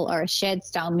style meal or a shared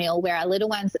style meal, where our little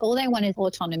ones, all they want is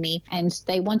autonomy and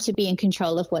they want to be in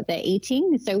control of what they're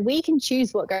eating. So we can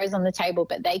choose what goes on the table,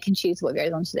 but they can choose what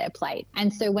goes onto their plate.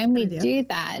 And so when we do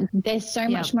that, they're so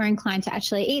much more inclined to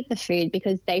actually eat the food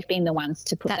because they've been the ones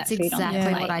to put that food on their plate. That's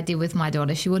exactly what I did with my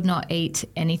daughter. She would not eat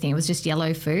anything. It was just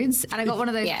yellow foods. And I got one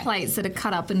of those plates that are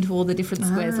cut up into all the different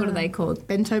squares. What are they called?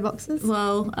 Bento boxes?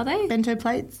 Well, are they? Bento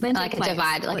plates? Like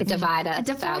a divider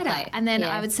style plate. And then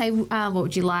I would say, what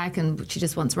would you like? And she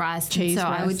just wants rice. Cheese, so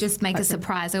rice. I would just make a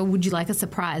surprise. Or would you like a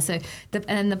surprise? So and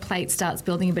then the plate starts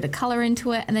building a bit of colour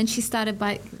into it. And then she started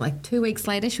by like 2 weeks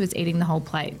later, she was eating the whole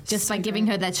plate just by giving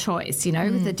her that choice, you know,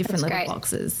 with the different little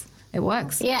boxes. It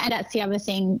works. Yeah, and that's the other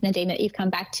thing, Nadine, that you've come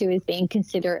back to is being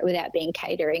considerate without being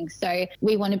catering. So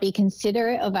we want to be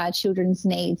considerate of our children's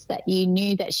needs, that you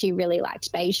knew that she really liked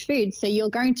beige foods. So you're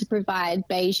going to provide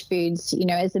beige foods, you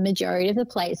know, as the majority of the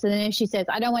plate. So then if she says,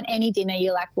 I don't want any dinner,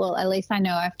 you're like, well, at least I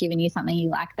know I've given you something you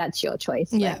like. That's your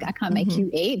choice. Yeah. Like, I can't make you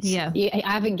eat. Yeah. I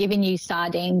haven't given you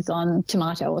sardines on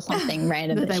tomato or something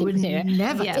random that that they she would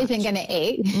never isn't going to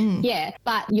eat. Yeah,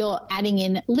 but you're adding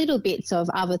in little bits of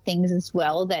other things as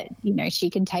well that, you know, she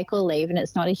can take or leave, and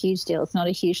it's not a huge deal. It's not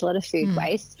a huge lot of food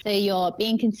waste. So you're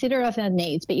being considerate of her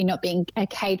needs, but you're not being a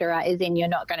caterer, as in you're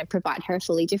not going to provide her a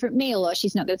fully different meal, or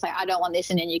she's not going to say, I don't want this,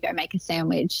 and then you go make a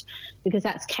sandwich, because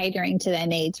that's catering to their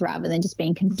needs rather than just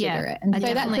being considerate. And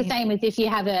so that's the same as if you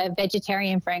have a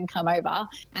vegetarian friend come over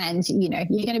and, you know,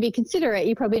 you're going to be considerate.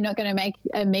 You're probably not going to make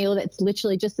a meal that's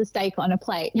literally just a steak on a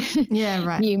plate. Yeah,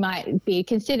 right. You might be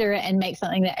considerate and make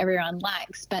something that everyone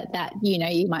likes, but that, you know,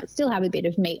 you might still have a bit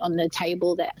of meat on the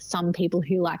table that some people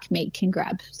who like meat can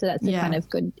grab. So that's a kind of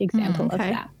good example of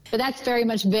that. But that's very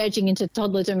much verging into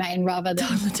toddler domain rather than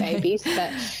babies.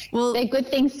 But they're good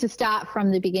things to start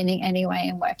from the beginning anyway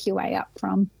and work your way up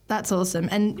from. That's awesome.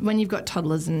 And when you've got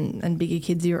toddlers and bigger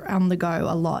kids, you're on the go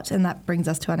a lot. And that brings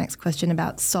us to our next question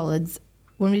about solids.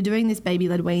 When we're doing this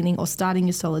baby-led weaning or starting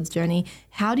your solids journey,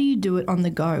 how do you do it on the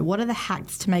go? What are the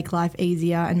hacks to make life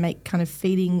easier and make kind of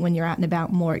feeding when you're out and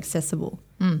about more accessible?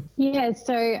 Yeah,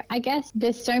 so I guess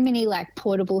there's so many like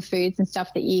portable foods and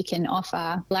stuff that you can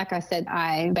offer. Like I said,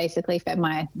 I basically fed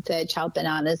my third child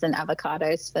bananas and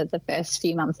avocados for the first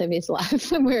few months of his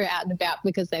life when we were out and about,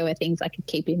 because they were things I could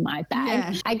keep in my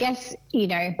bag. Yeah. I guess, you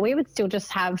know, we would still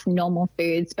just have normal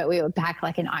foods, but we would pack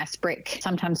like an ice brick.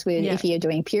 Sometimes if you're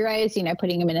doing purees, you know,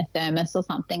 putting them in a thermos or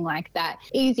something like that.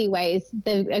 Easy ways.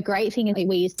 A great thing is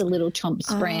we use the little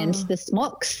Chomps brand, the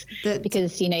smocks,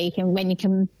 because, you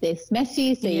know, there's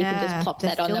messy, so you can just pop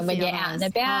that on them when you're out and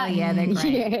about. Oh, yeah, they're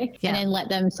great. And then let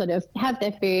them sort of have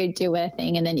their food, do a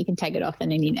thing, and then you can take it off, and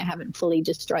then you haven't fully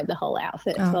destroyed the whole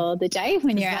outfit for the day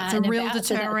when you're out and about.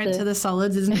 That's a real deterrent to the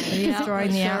solids, isn't it?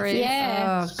 Destroying the outfit.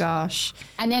 Yeah. Oh, gosh.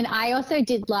 And then I also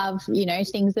did love, you know,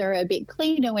 things that are a bit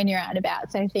cleaner when you're out and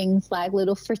about. So things like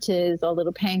little fritters or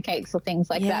little pancakes or things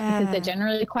like that, because they're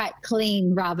generally quite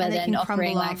clean rather than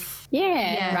offering like,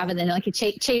 rather than like a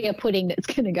chia pudding that's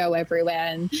going to go everywhere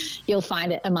and you'll find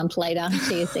it a month later.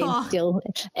 Chia seeds still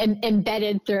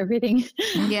embedded through everything.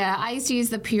 Yeah, I used to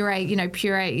use the puree, you know,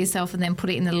 puree it yourself and then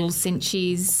put it in the little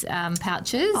cinchies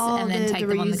pouches and then take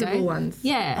them on the go. Ones.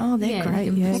 Yeah. Oh, they're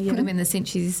great. Just put them in the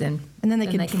cinchies and then they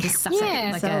can just suck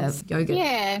it like a yogurt.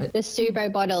 Yeah, the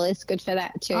Subo bottle is good for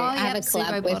that too. I have a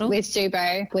collab with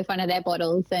Subo with one of their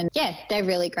bottles, and they're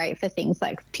really great for things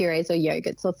like purees or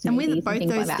yogurts or smoothies and with both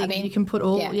things those like that. things, you can put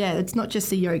all. Yeah, it's not just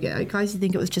the yogurt. I used to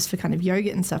think it was just for kind of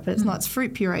yogurt and stuff, but it's not. It's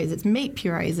fruit purees, it's meat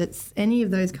purees, it's any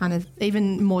of those kind of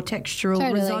even more textural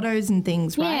risottos and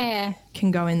things, right? Yeah,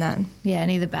 can go in that. Yeah,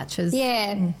 any of the batches.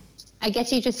 Yeah. I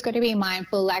guess you just got to be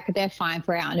mindful, like they're fine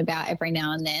for out and about every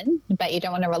now and then, but you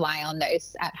don't want to rely on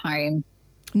those at home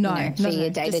for your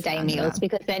day-to-day meals,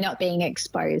 because they're not being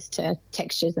exposed to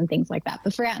textures and things like that.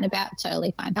 But for out and about,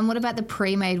 totally fine. And what about the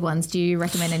pre-made ones? Do you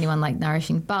recommend anyone like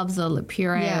Nourishing Bubs or Le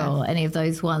Puree or any of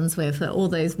those ones where for all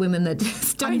those women that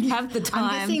just don't have the time?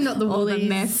 I'm guessing not the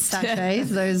Woolies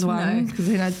sachets, those ones, because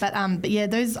who knows. But yeah,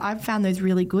 those I've found those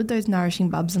really good. Those Nourishing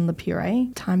Bubs and Le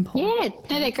Puree time porn. Yeah,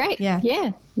 no, they're great. Yeah.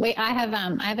 I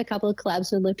have a couple of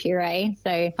collabs with Le Puree,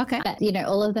 so that, you know,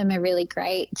 all of them are really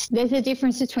great. There's a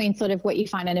difference between sort of what you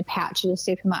find in a pouch at a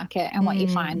supermarket and what you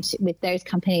find with those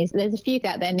companies. There's a few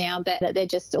out there now that they're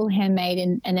just all handmade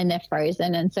and then they're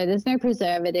frozen, and so there's no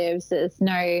preservatives, there's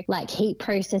no like heat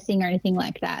processing or anything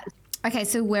like that. Okay,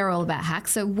 so we're all about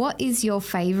hacks. So what is your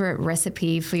favourite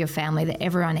recipe for your family that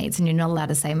everyone eats and you're not allowed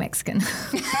to say Mexican?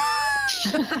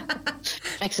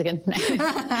 Mexican.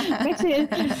 Mexican.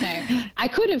 No, I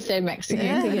could have said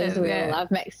Mexican because we all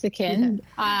love Mexican.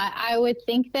 I would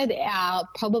think that our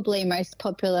probably most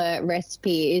popular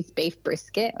recipe is beef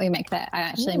brisket. We make that. I'm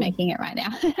actually making it right now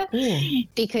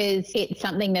because it's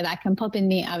something that I can pop in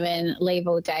the oven, leave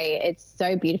all day. It's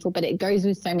so beautiful, but it goes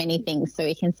with so many things, so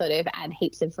we can sort of add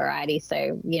heaps of variety.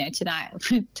 So, you know,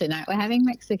 tonight we're having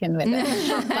Mexican with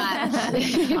it.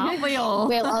 But aren't we all?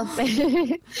 We'll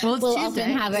often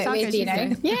have it with, you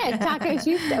know, Taco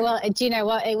Tuesday. Well, do you know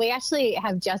what? We actually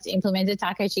have just implemented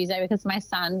Taco Tuesday because my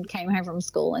son came home from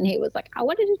school and he was like, I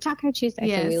want to do Taco Tuesday.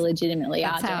 Yes. So we legitimately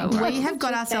are doing it. We have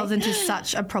got ourselves into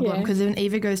such a problem because when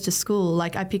Eva goes to school,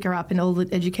 like I pick her up and all the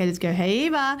educators go, hey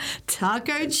Eva,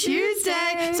 Taco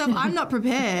Tuesday. So if I'm not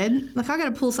prepared, like I got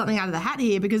to pull something out of the hat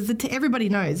here because everybody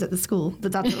knows at the school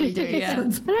that that's what we do.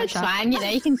 That's fine. You know,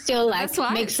 you can still like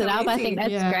mix it up. I think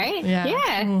that's great.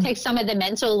 Yeah. Take some of the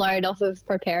mental load off of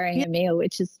preparing a meal,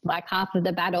 which is like half of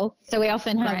the battle. So we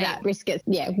often have that brisket,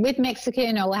 with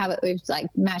Mexican, or we'll have it with like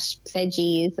mashed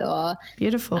veggies or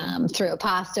through a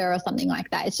pasta or something like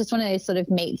that. It's just one of those sort of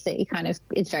meats that you kind of,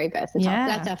 it's very versatile.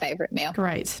 That's our favourite meal.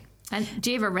 Great. And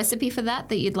do you have a recipe for that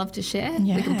you'd love to share?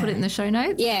 Yeah. We can put it in the show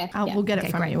notes. We'll get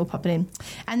it from you. We'll pop it in.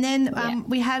 And then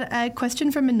we had a question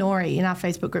from Minori in our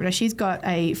Facebook group. Now, she's got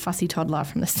a fussy toddler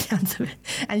from the sounds of it,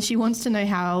 and she wants to know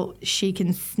how she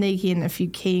can sneak in a few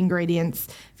key ingredients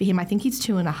for him. I think he's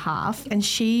 2.5, and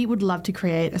she would love to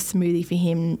create a smoothie for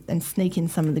him and sneak in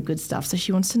some of the good stuff. So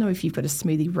she wants to know if you've got a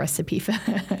smoothie recipe for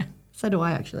her. So do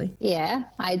I, actually. Yeah,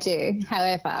 I do.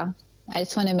 However, I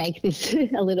just want to make this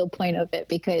a little point of it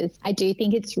because I do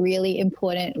think it's really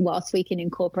important whilst we can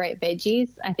incorporate veggies,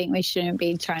 I think we shouldn't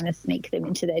be trying to sneak them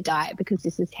into their diet because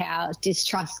this is how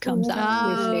distrust comes up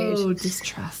with food. Oh,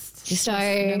 distrust. So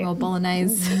no more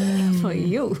bolognese for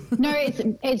you. No,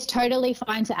 it's totally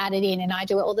fine to add it in, and I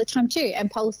do it all the time too. And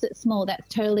pulse it small, that's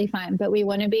totally fine. But we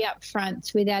want to be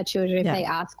upfront with our children if they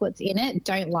ask what's in it.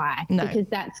 Don't lie, because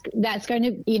that's going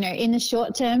to, you know, in the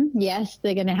short term, yes,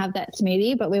 they're going to have that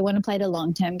smoothie, but we want to play the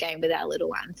long term game with our little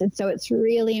ones. And so it's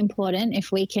really important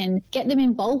if we can get them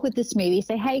involved with the smoothie.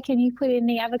 Say, hey, can you put in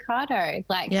the avocado?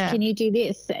 Like, can you do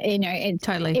this? You know,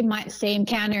 it might seem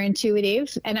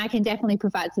counterintuitive, and I can definitely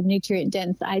provide some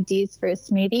nutrient-dense ideas for a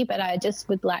smoothie, but I just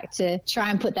would like to try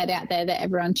and put that out there that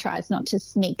everyone tries not to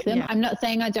sneak them. I'm not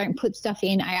saying I don't put stuff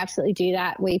in. I absolutely do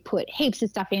that. We put heaps of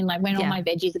stuff in. Like when all my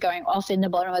veggies are going off in the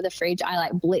bottom of the fridge, I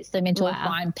like blitz them into a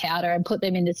fine powder and put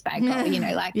them in the spag bowl, you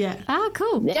know, like. Oh,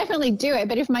 cool. Definitely do it.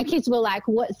 But if my kids were like,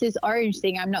 what's this orange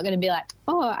thing? I'm not going to be like,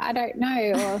 oh, I don't know.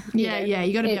 Or, you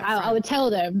got to be upfront. I would tell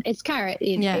them it's carrot.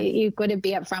 You've got to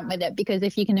be upfront with it, because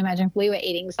if you can imagine if we were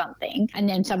eating something and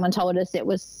then someone told us it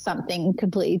was something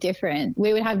completely different,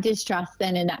 we would have distrust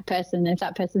then in that person. If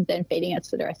that person's then feeding us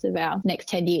for the rest of our next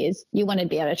 10 years, you want to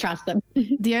be able to trust them.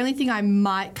 The only thing I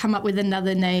might come up with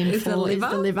another name for is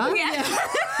the liver. Yeah.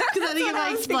 Because I think if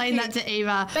I explain that to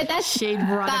Eva, she'd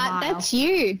run a mile. That's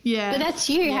you. Yeah. But that's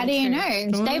you. Yeah, how do you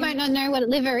know? They might not know what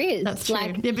liver is. That's true.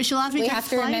 Like, but she'll ask me to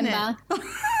explain it.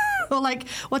 Or like,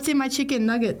 what's in my chicken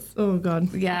nuggets? Oh,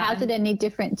 God. Yeah. How's it any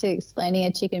different to explaining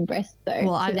a chicken breast, though?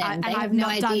 Well, I have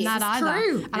not done that either.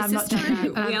 True. And this is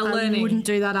true. We are learning. I wouldn't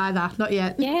do that either. Not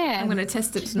yet. Yeah. I'm going to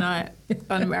test it tonight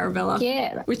on Arabella.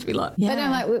 Yeah. Wish me luck. Yeah. But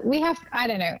I'm like, we have, I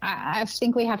don't know. I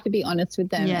think we have to be honest with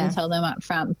them and tell them up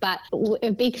front. But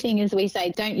a big thing is we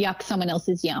say, don't yuck someone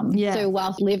else's yum. Yeah. So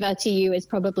whilst liver to you is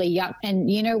probably yuck.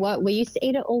 And you know what? We used to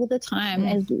eat it all the time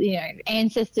as, you know,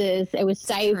 ancestors. It was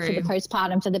saved for the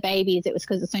postpartum for the babies. It was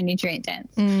because it's so nutrient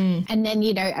dense. And then,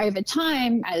 you know, over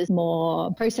time, as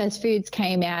more processed foods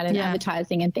came out and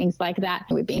advertising and things like that,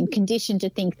 we've been conditioned to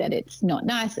think that it's not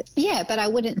nice. Yeah, but I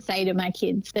wouldn't say to my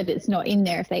kids that it's not in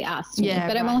there if they asked me.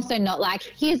 But I'm also not like,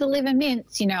 here's a liver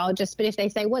mince, you know, but if they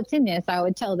say what's in this, I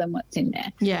would tell them what's in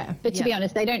there. Yeah. But to be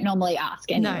honest, they don't normally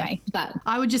ask anyway. No. But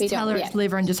I would just tell her it's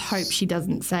liver and just hope she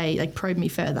doesn't say, like, probe me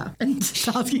further and just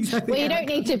ask exactly. Well, you don't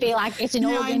need to be like, it's an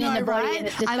organ in the body and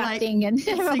it's disgusting.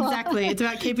 Exactly. It's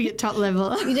about keeping it top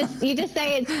level. You just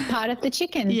say it's part of the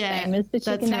chicken. Same as the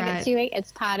chicken nuggets you eat.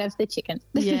 It's part of the chicken.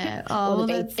 Yeah. Or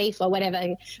the beef or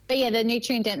whatever. But yeah, the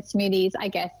nutrient dense smoothies, I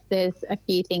guess there's a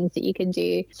few things that you can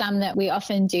do. Some that we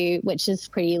often do, which is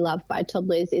pretty loved by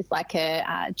toddlers, is like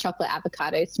a chocolate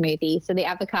avocado smoothie. So the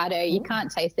avocado, you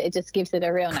can't taste it. It just gives it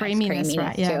a real nice creaminess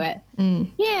to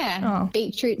it. Yeah.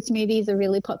 Beetroot smoothies are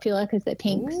really popular because they're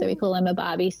pink. So we call them a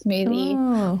Barbie smoothie.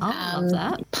 I love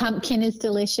that. Pumpkin is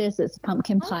delicious. It's a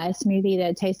pumpkin pie smoothie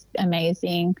that tastes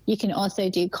amazing. You can also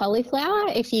do cauliflower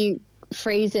if you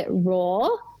freeze it raw.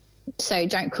 So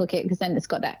don't cook it because then it's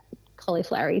got that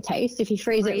cauliflowery taste. If you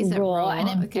freeze it raw and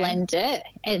then blend it,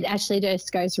 it actually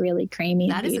just goes really creamy.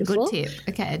 That is a good tip.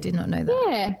 Okay, I did not know that.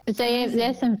 Yeah. So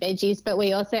there's some veggies, but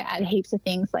we also add heaps of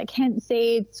things like hemp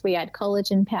seeds. We add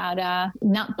collagen powder,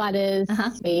 nut butters.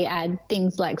 We add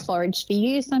things like Forage for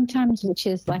You sometimes, which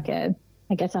is like a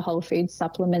whole food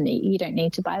supplement. You don't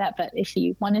need to buy that, but if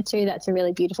you wanted to, that's a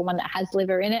really beautiful one that has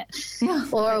liver in it. Yeah,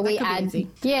 or we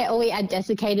add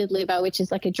desiccated liver, which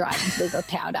is like a dried liver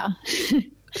powder.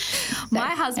 My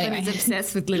husband is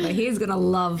obsessed with liver. He's going to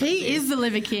love He is the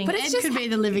liver king. But Ed could be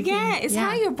the liver king. Yeah, it's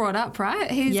how you're brought up,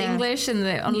 right? He's English and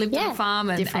lived on a farm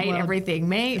and ate everything.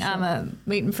 Me, I'm a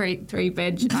meat and three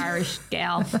veg Irish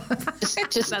gal.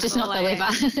 just not the liver.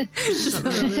 Just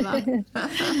not the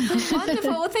liver.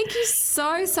 Wonderful. Well, thank you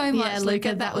so much, Yeah,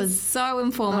 Luka. That was so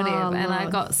informative and I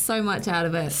got so much out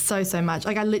of it. So much.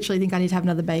 Like, I literally think I need to have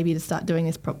another baby to start doing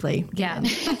this properly. Yeah.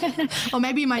 Or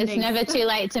maybe It's never too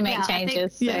late to make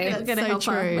changes. Yeah, that's going to help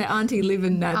true. Our Auntie Liv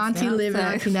and Nads. Auntie Liv and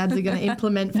Auntie Nads are going to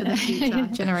implement for the future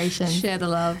generations. Share the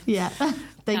love. Yeah.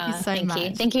 Thank you so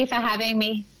much. Thank you for having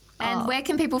me. And where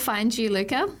can people find you,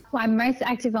 Luka? Well, I'm most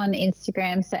active on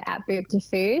Instagram, so at Boob to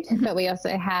Food. But we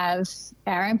also have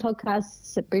our own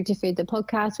podcasts, Boob to Food, the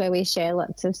podcast, where we share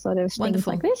lots of sort of things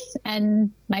like this.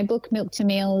 And my book, Milk to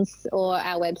Meals, or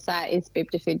our website is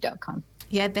boobtofood.com.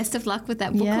 Yeah, best of luck with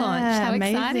that book launch. How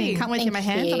amazing. Exciting. Can't wait to get my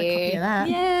hands on a copy of that.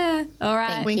 Yeah. All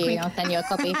right. Thank you. I'll send you a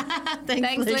copy.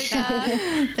 Thanks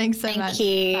Luka. Thanks so much. Thank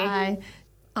you. Bye.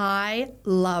 I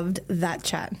loved that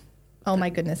chat. Oh, my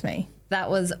goodness me. That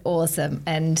was awesome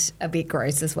and a bit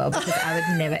gross as well because I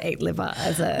would never eat liver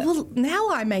as a... Well, now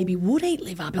I maybe would eat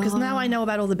liver because now I know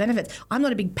about all the benefits. I'm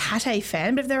not a big pate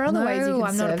fan, but if there are other ways you can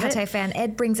I'm not a serve pate fan.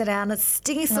 Ed brings it out and it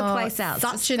stinks the place out.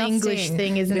 Such an English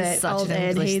thing, isn't it? Such Old an Ed,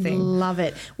 English he'd thing. love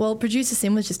it. Well, producer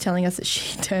Sim was just telling us that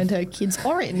she turned her kids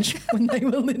orange when they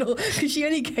were little because she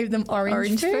only gave them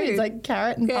orange foods, food. like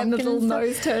carrot and pumpkin. And the little and stuff.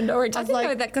 nose turned orange. I didn't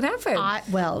know that could happen.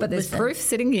 But there's listen, proof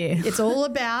sitting here. It's all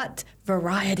about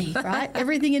variety, right?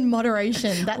 Everything in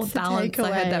moderation. That's the balance.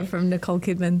 takeaway. I heard that from Nicole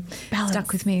Kidman. Balance.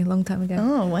 Stuck with me a long time ago.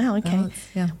 Oh, wow. Okay. Balance,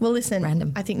 yeah. Well, listen,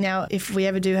 Random. I think now if we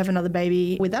ever do have another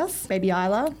baby with us, baby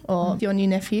Isla or your new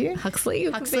nephew, Huxley,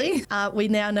 we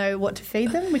now know what to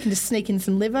feed them. We can just sneak in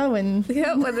some liver when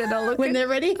when they're not looking. when they're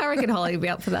ready. I reckon Holly would be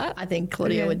up for that. I think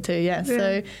Claudia would too, yeah.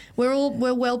 So we're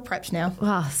well prepped now.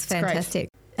 Oh, it's fantastic.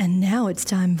 And now it's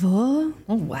time for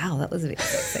Oh, wow, that was a bit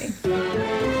sexy.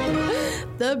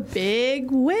 the big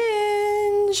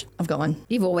whinge. I've got one.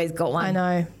 You've always got one. I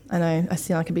know. I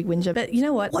seem like a big whinger. But you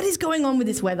know what? What is going on with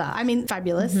this weather? I mean,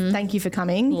 fabulous. Thank you for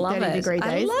coming. Love 30-degree it.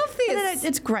 days. I love this. No,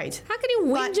 it's great. How can you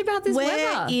whinge about this Where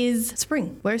weather? is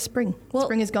spring? Where is spring? Well-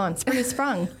 spring is gone. Spring is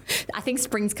sprung. I think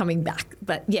spring's coming back.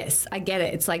 But yes, I get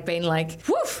it. It's like being like,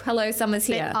 woof, hello, summer's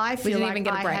here. I We feel didn't like even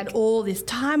get a I break. had all this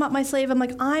time up my sleeve. I'm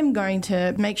like, I'm going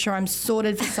to make sure I'm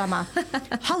sorted for summer.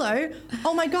 Hello.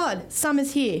 Oh my God,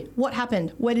 summer's here. What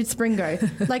happened? Where did spring go?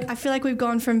 Like, I feel like we've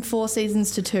gone from 4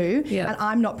 seasons to 2 and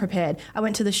I'm not prepared. I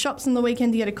went to the shops on the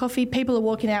weekend to get a coffee. People are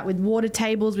walking out with water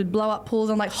tables, with blow-up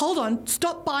pools. I'm like, hold on,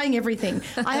 stop buying everying.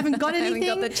 I haven't got anything.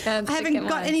 I haven't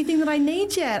got anything that I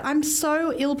need yet. I'm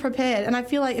so ill-prepared. And I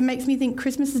feel like it makes me think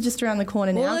Christmas is just around the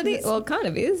corner now. Well, it kind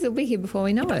of is. It'll be here before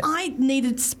we know it. I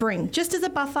needed spring just as a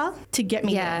buffer to get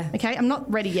me there. Okay, I'm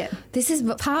not ready yet. This is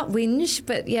part whinge,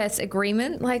 but yes,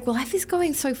 agreement. Like, life is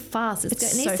going so fast. It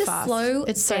needs so to fast. slow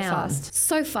It's so down. fast.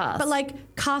 So fast. But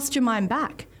like, cast your mind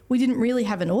back. We didn't really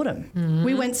have an autumn.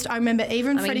 We went. I remember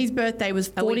even Freddie's birthday was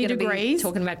 40 degrees.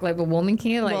 Talking about global warming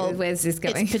here, like, Well, where's this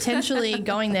going? It's potentially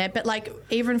going there, but like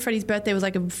even Freddie's birthday was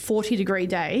like a 40-degree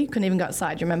day. Couldn't even go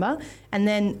outside. Do you remember? And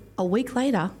then a week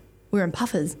later, we were in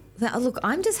puffers. Look,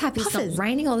 I'm just happy it's Puffers. not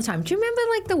raining all the time. Do you remember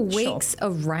like the weeks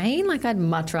of rain? Like, I'd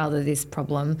much rather this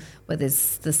problem where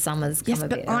there's the summers come Yes, a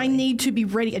bit but I early. need to be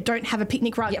ready. I don't have a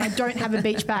picnic rug. I don't have a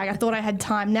beach bag. I thought I had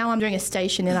time. Now I'm doing a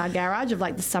station in our garage of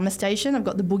like the summer station. I've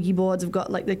got the boogie boards. I've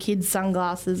got like the kids'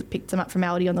 sunglasses. Picked them up from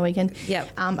Aldi on the weekend. Yep.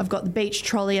 I've got the beach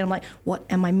trolley and I'm like, what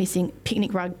am I missing?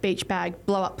 Picnic rug, beach bag,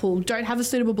 blow-up pool. Don't have a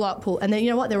suitable blow-up pool. And then you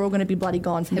know what? They're all going to be bloody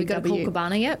gone from Have you got a cool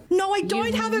cabana yet? No, I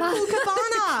don't have a cool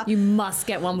cabana. You must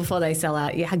get one before they sell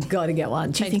out. You have got to get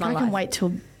one. Do you think I can wait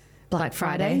till Black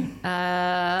Friday? Or they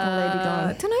be gone?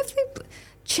 I don't know if they...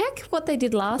 Check what they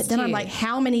did last Then year. I'm like,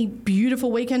 how many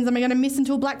beautiful weekends am I going to miss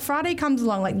until Black Friday comes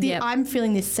along? Like, Yep. I'm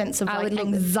feeling this sense of like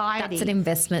anxiety. That's an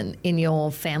investment in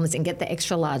your families, and get the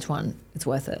extra large one. It's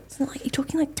worth it. Like, you're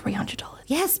talking like $300.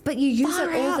 Yes, but you use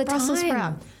it all the Brussels time.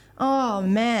 sprout. Oh,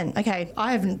 man. Okay,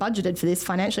 I haven't budgeted for this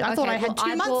financially. I thought I had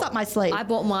 2 months up my sleeve. I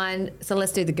bought mine, so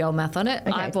let's do the girl math on it.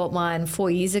 Okay. I bought mine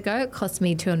 4 years ago. It cost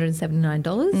me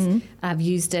 $279. I've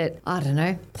used it, I don't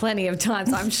know, plenty of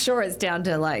times. I'm sure it's down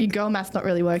to like... Your girl math's not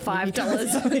really working. $5.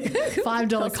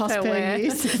 $5 cost per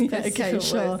use. Okay,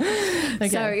 sure. Okay.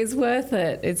 So it's worth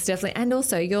it. It's definitely... And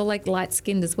also, you're like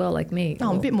light-skinned as well, like me.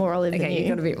 Oh, I'm a bit more olive than you. Okay, you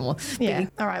got a bit more. Yeah.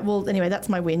 All right. Well, anyway, that's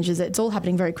my whinge. Is it's all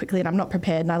happening very quickly and I'm not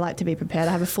prepared and I like to be prepared.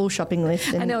 I have a full shopping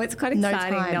list. I know, it's quite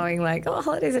exciting knowing like, oh,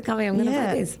 holidays are coming. I'm going to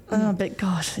buy this. Oh, but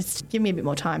gosh, give me a bit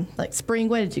more time. Like spring,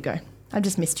 where did you go? I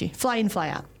just missed you. Fly in, fly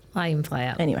out. Fly in, fly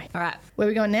out. Anyway. All right. Where are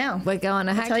we going now? We're going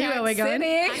to Tell you where we're going.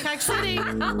 Hack City,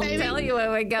 I'll baby. tell you where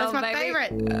we're going, That's my baby.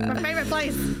 favourite. My favourite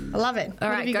place. I love it. All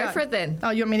right, go for it then. Oh,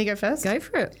 you want me to go first? Go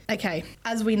for it. Okay.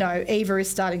 As we know, Eva is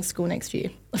starting school next year.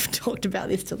 I've talked about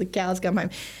this till the cows come home.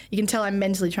 You can tell I'm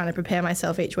mentally trying to prepare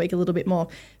myself each week a little bit more.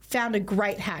 Found a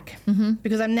great hack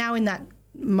because I'm now in that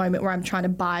moment where I'm trying to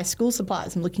buy school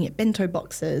supplies. I'm looking at bento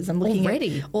boxes. I'm looking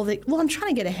Already? at I'm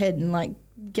trying to get ahead and like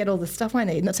get all the stuff I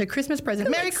need. So Christmas present.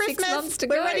 Merry like 6 Christmas. months to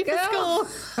We're go, ready girl.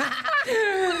 for school.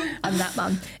 I'm that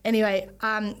mum. Anyway,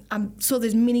 I saw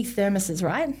those mini thermoses,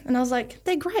 right? And I was like,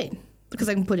 they're great. Because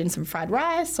I can put in some fried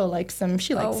rice or like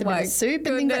she likes a bit of soup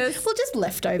and things like that. Well, just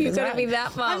leftovers. You've got to right? be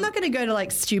that mum. I'm not going to go to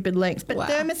like stupid lengths, but Wow.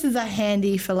 thermoses are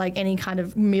handy for like any kind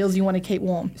of meals you want to keep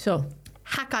warm. Sure.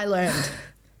 Hack I learned,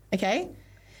 okay?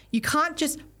 You can't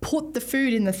just put the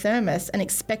food in the thermos and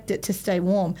expect it to stay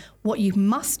warm. What you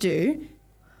must do...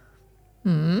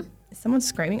 Is someone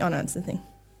screaming? Oh, no, it's the thing.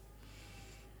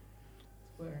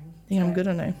 Think I'm good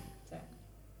or no?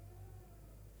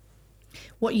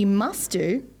 What you must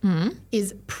do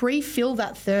is pre-fill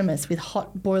that thermos with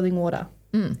hot boiling water.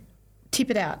 Tip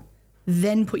it out.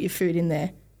 Then put your food in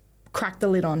there. Crack the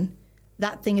lid on.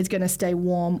 That thing is going to stay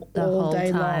warm all whole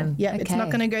day time. long. Yeah, it's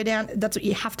not going to go down. That's what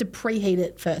you have to preheat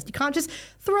it first. You can't just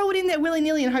throw it in there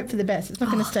willy-nilly and hope for the best. It's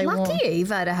not going to stay warm. Lucky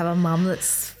Eva to have a mum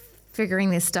that's figuring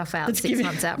this stuff out 6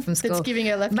 months out from school. That's giving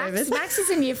her leftovers. Max is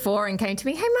in year 4 and came to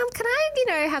me, hey, Mum, can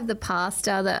I, have the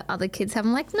pasta that other kids have?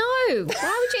 I'm like, no. Why would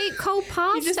you eat cold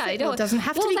pasta? It doesn't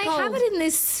have to be cold. Well, they have it in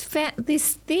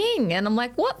this thing. And I'm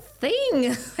like, what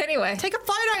thing? Anyway. Take a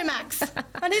photo, Max.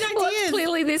 I need ideas. Well, it's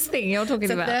clearly this thing you're talking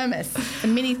It's about. a thermos, a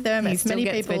mini thermos. Many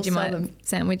people sell them.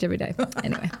 Sandwich every day.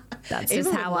 Anyway, that's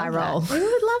just how I roll. They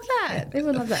would love that. They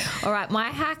would love that. All right, my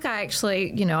hack, I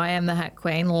actually, I am the hack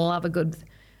queen. Love a good,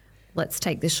 let's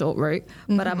take the short route.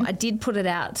 But I did put it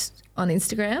out on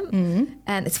Instagram.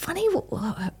 And it's funny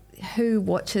who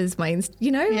watches my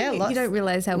you don't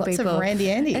realise how lots people... of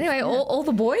Randy Andy. Anyway, all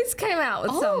the boys came out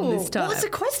with some this time. What was the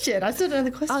question? I still don't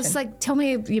know the question. I was like, tell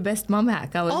me your best mum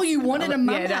hack. You wanted a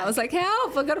mum hack? I was like,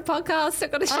 help, I've got a podcast,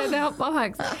 I've got to share the mum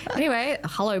hacks. Anyway,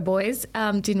 hello boys,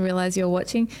 didn't realise you were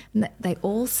watching. And they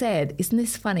all said, isn't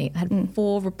this funny? I had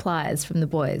 4 replies from the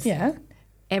boys. Yeah.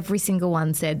 Every single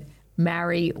one said,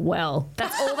 marry well.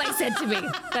 That's all they said to me.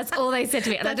 That's all they said to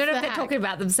me. And I don't know if they're talking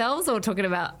about themselves or talking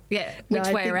about, which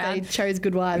way around. They chose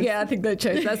good wives. Yeah, I think they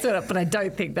chose but I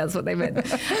don't think that's what they meant.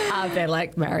 They're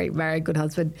like, marry a good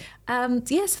husband.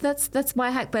 Yes, that's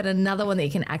my hack. But another one that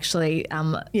you can actually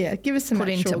give us some put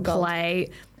into gold. play.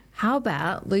 How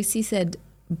about, Lucy said,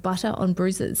 butter on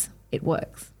bruises. It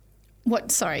works.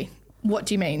 What? Sorry. What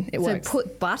do you mean? It works. So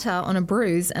put butter on a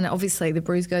bruise and obviously the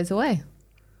bruise goes away.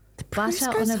 Butter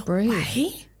on a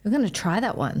bruise. We're going to try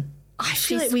that one.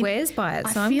 She swears by it.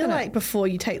 So I feel like before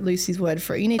you take Lucy's word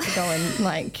for it, you need to go and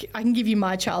I can give you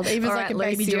my child. Eva's like a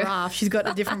baby giraffe. She's got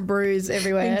a different bruise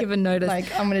everywhere. Give a notice.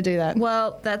 I'm going to do that.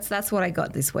 Well, that's what I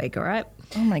got this week. All right.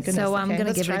 Oh my goodness. So I'm going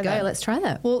to give it a go. Let's try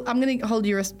that. Well, I'm going to hold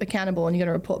you accountable and you're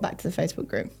going to report back to the Facebook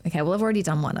group. Okay. Well, I've already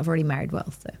done one. I've already married well.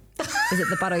 So is it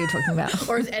the butter you're talking about?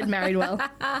 Or is Ed married well?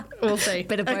 We'll see.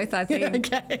 Bit of both, I think.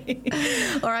 Okay.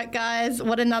 All right, guys.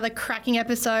 What another cracking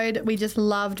episode. We just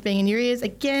loved being in your ears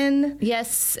again.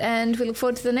 Yes. And we look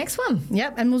forward to the next one.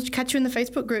 Yep. And we'll catch you in the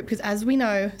Facebook group because as we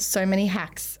know, so many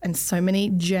hacks and so many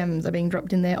gems are being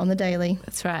dropped in there on the daily.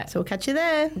 That's right. So we'll catch you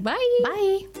there. Bye.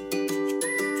 Bye.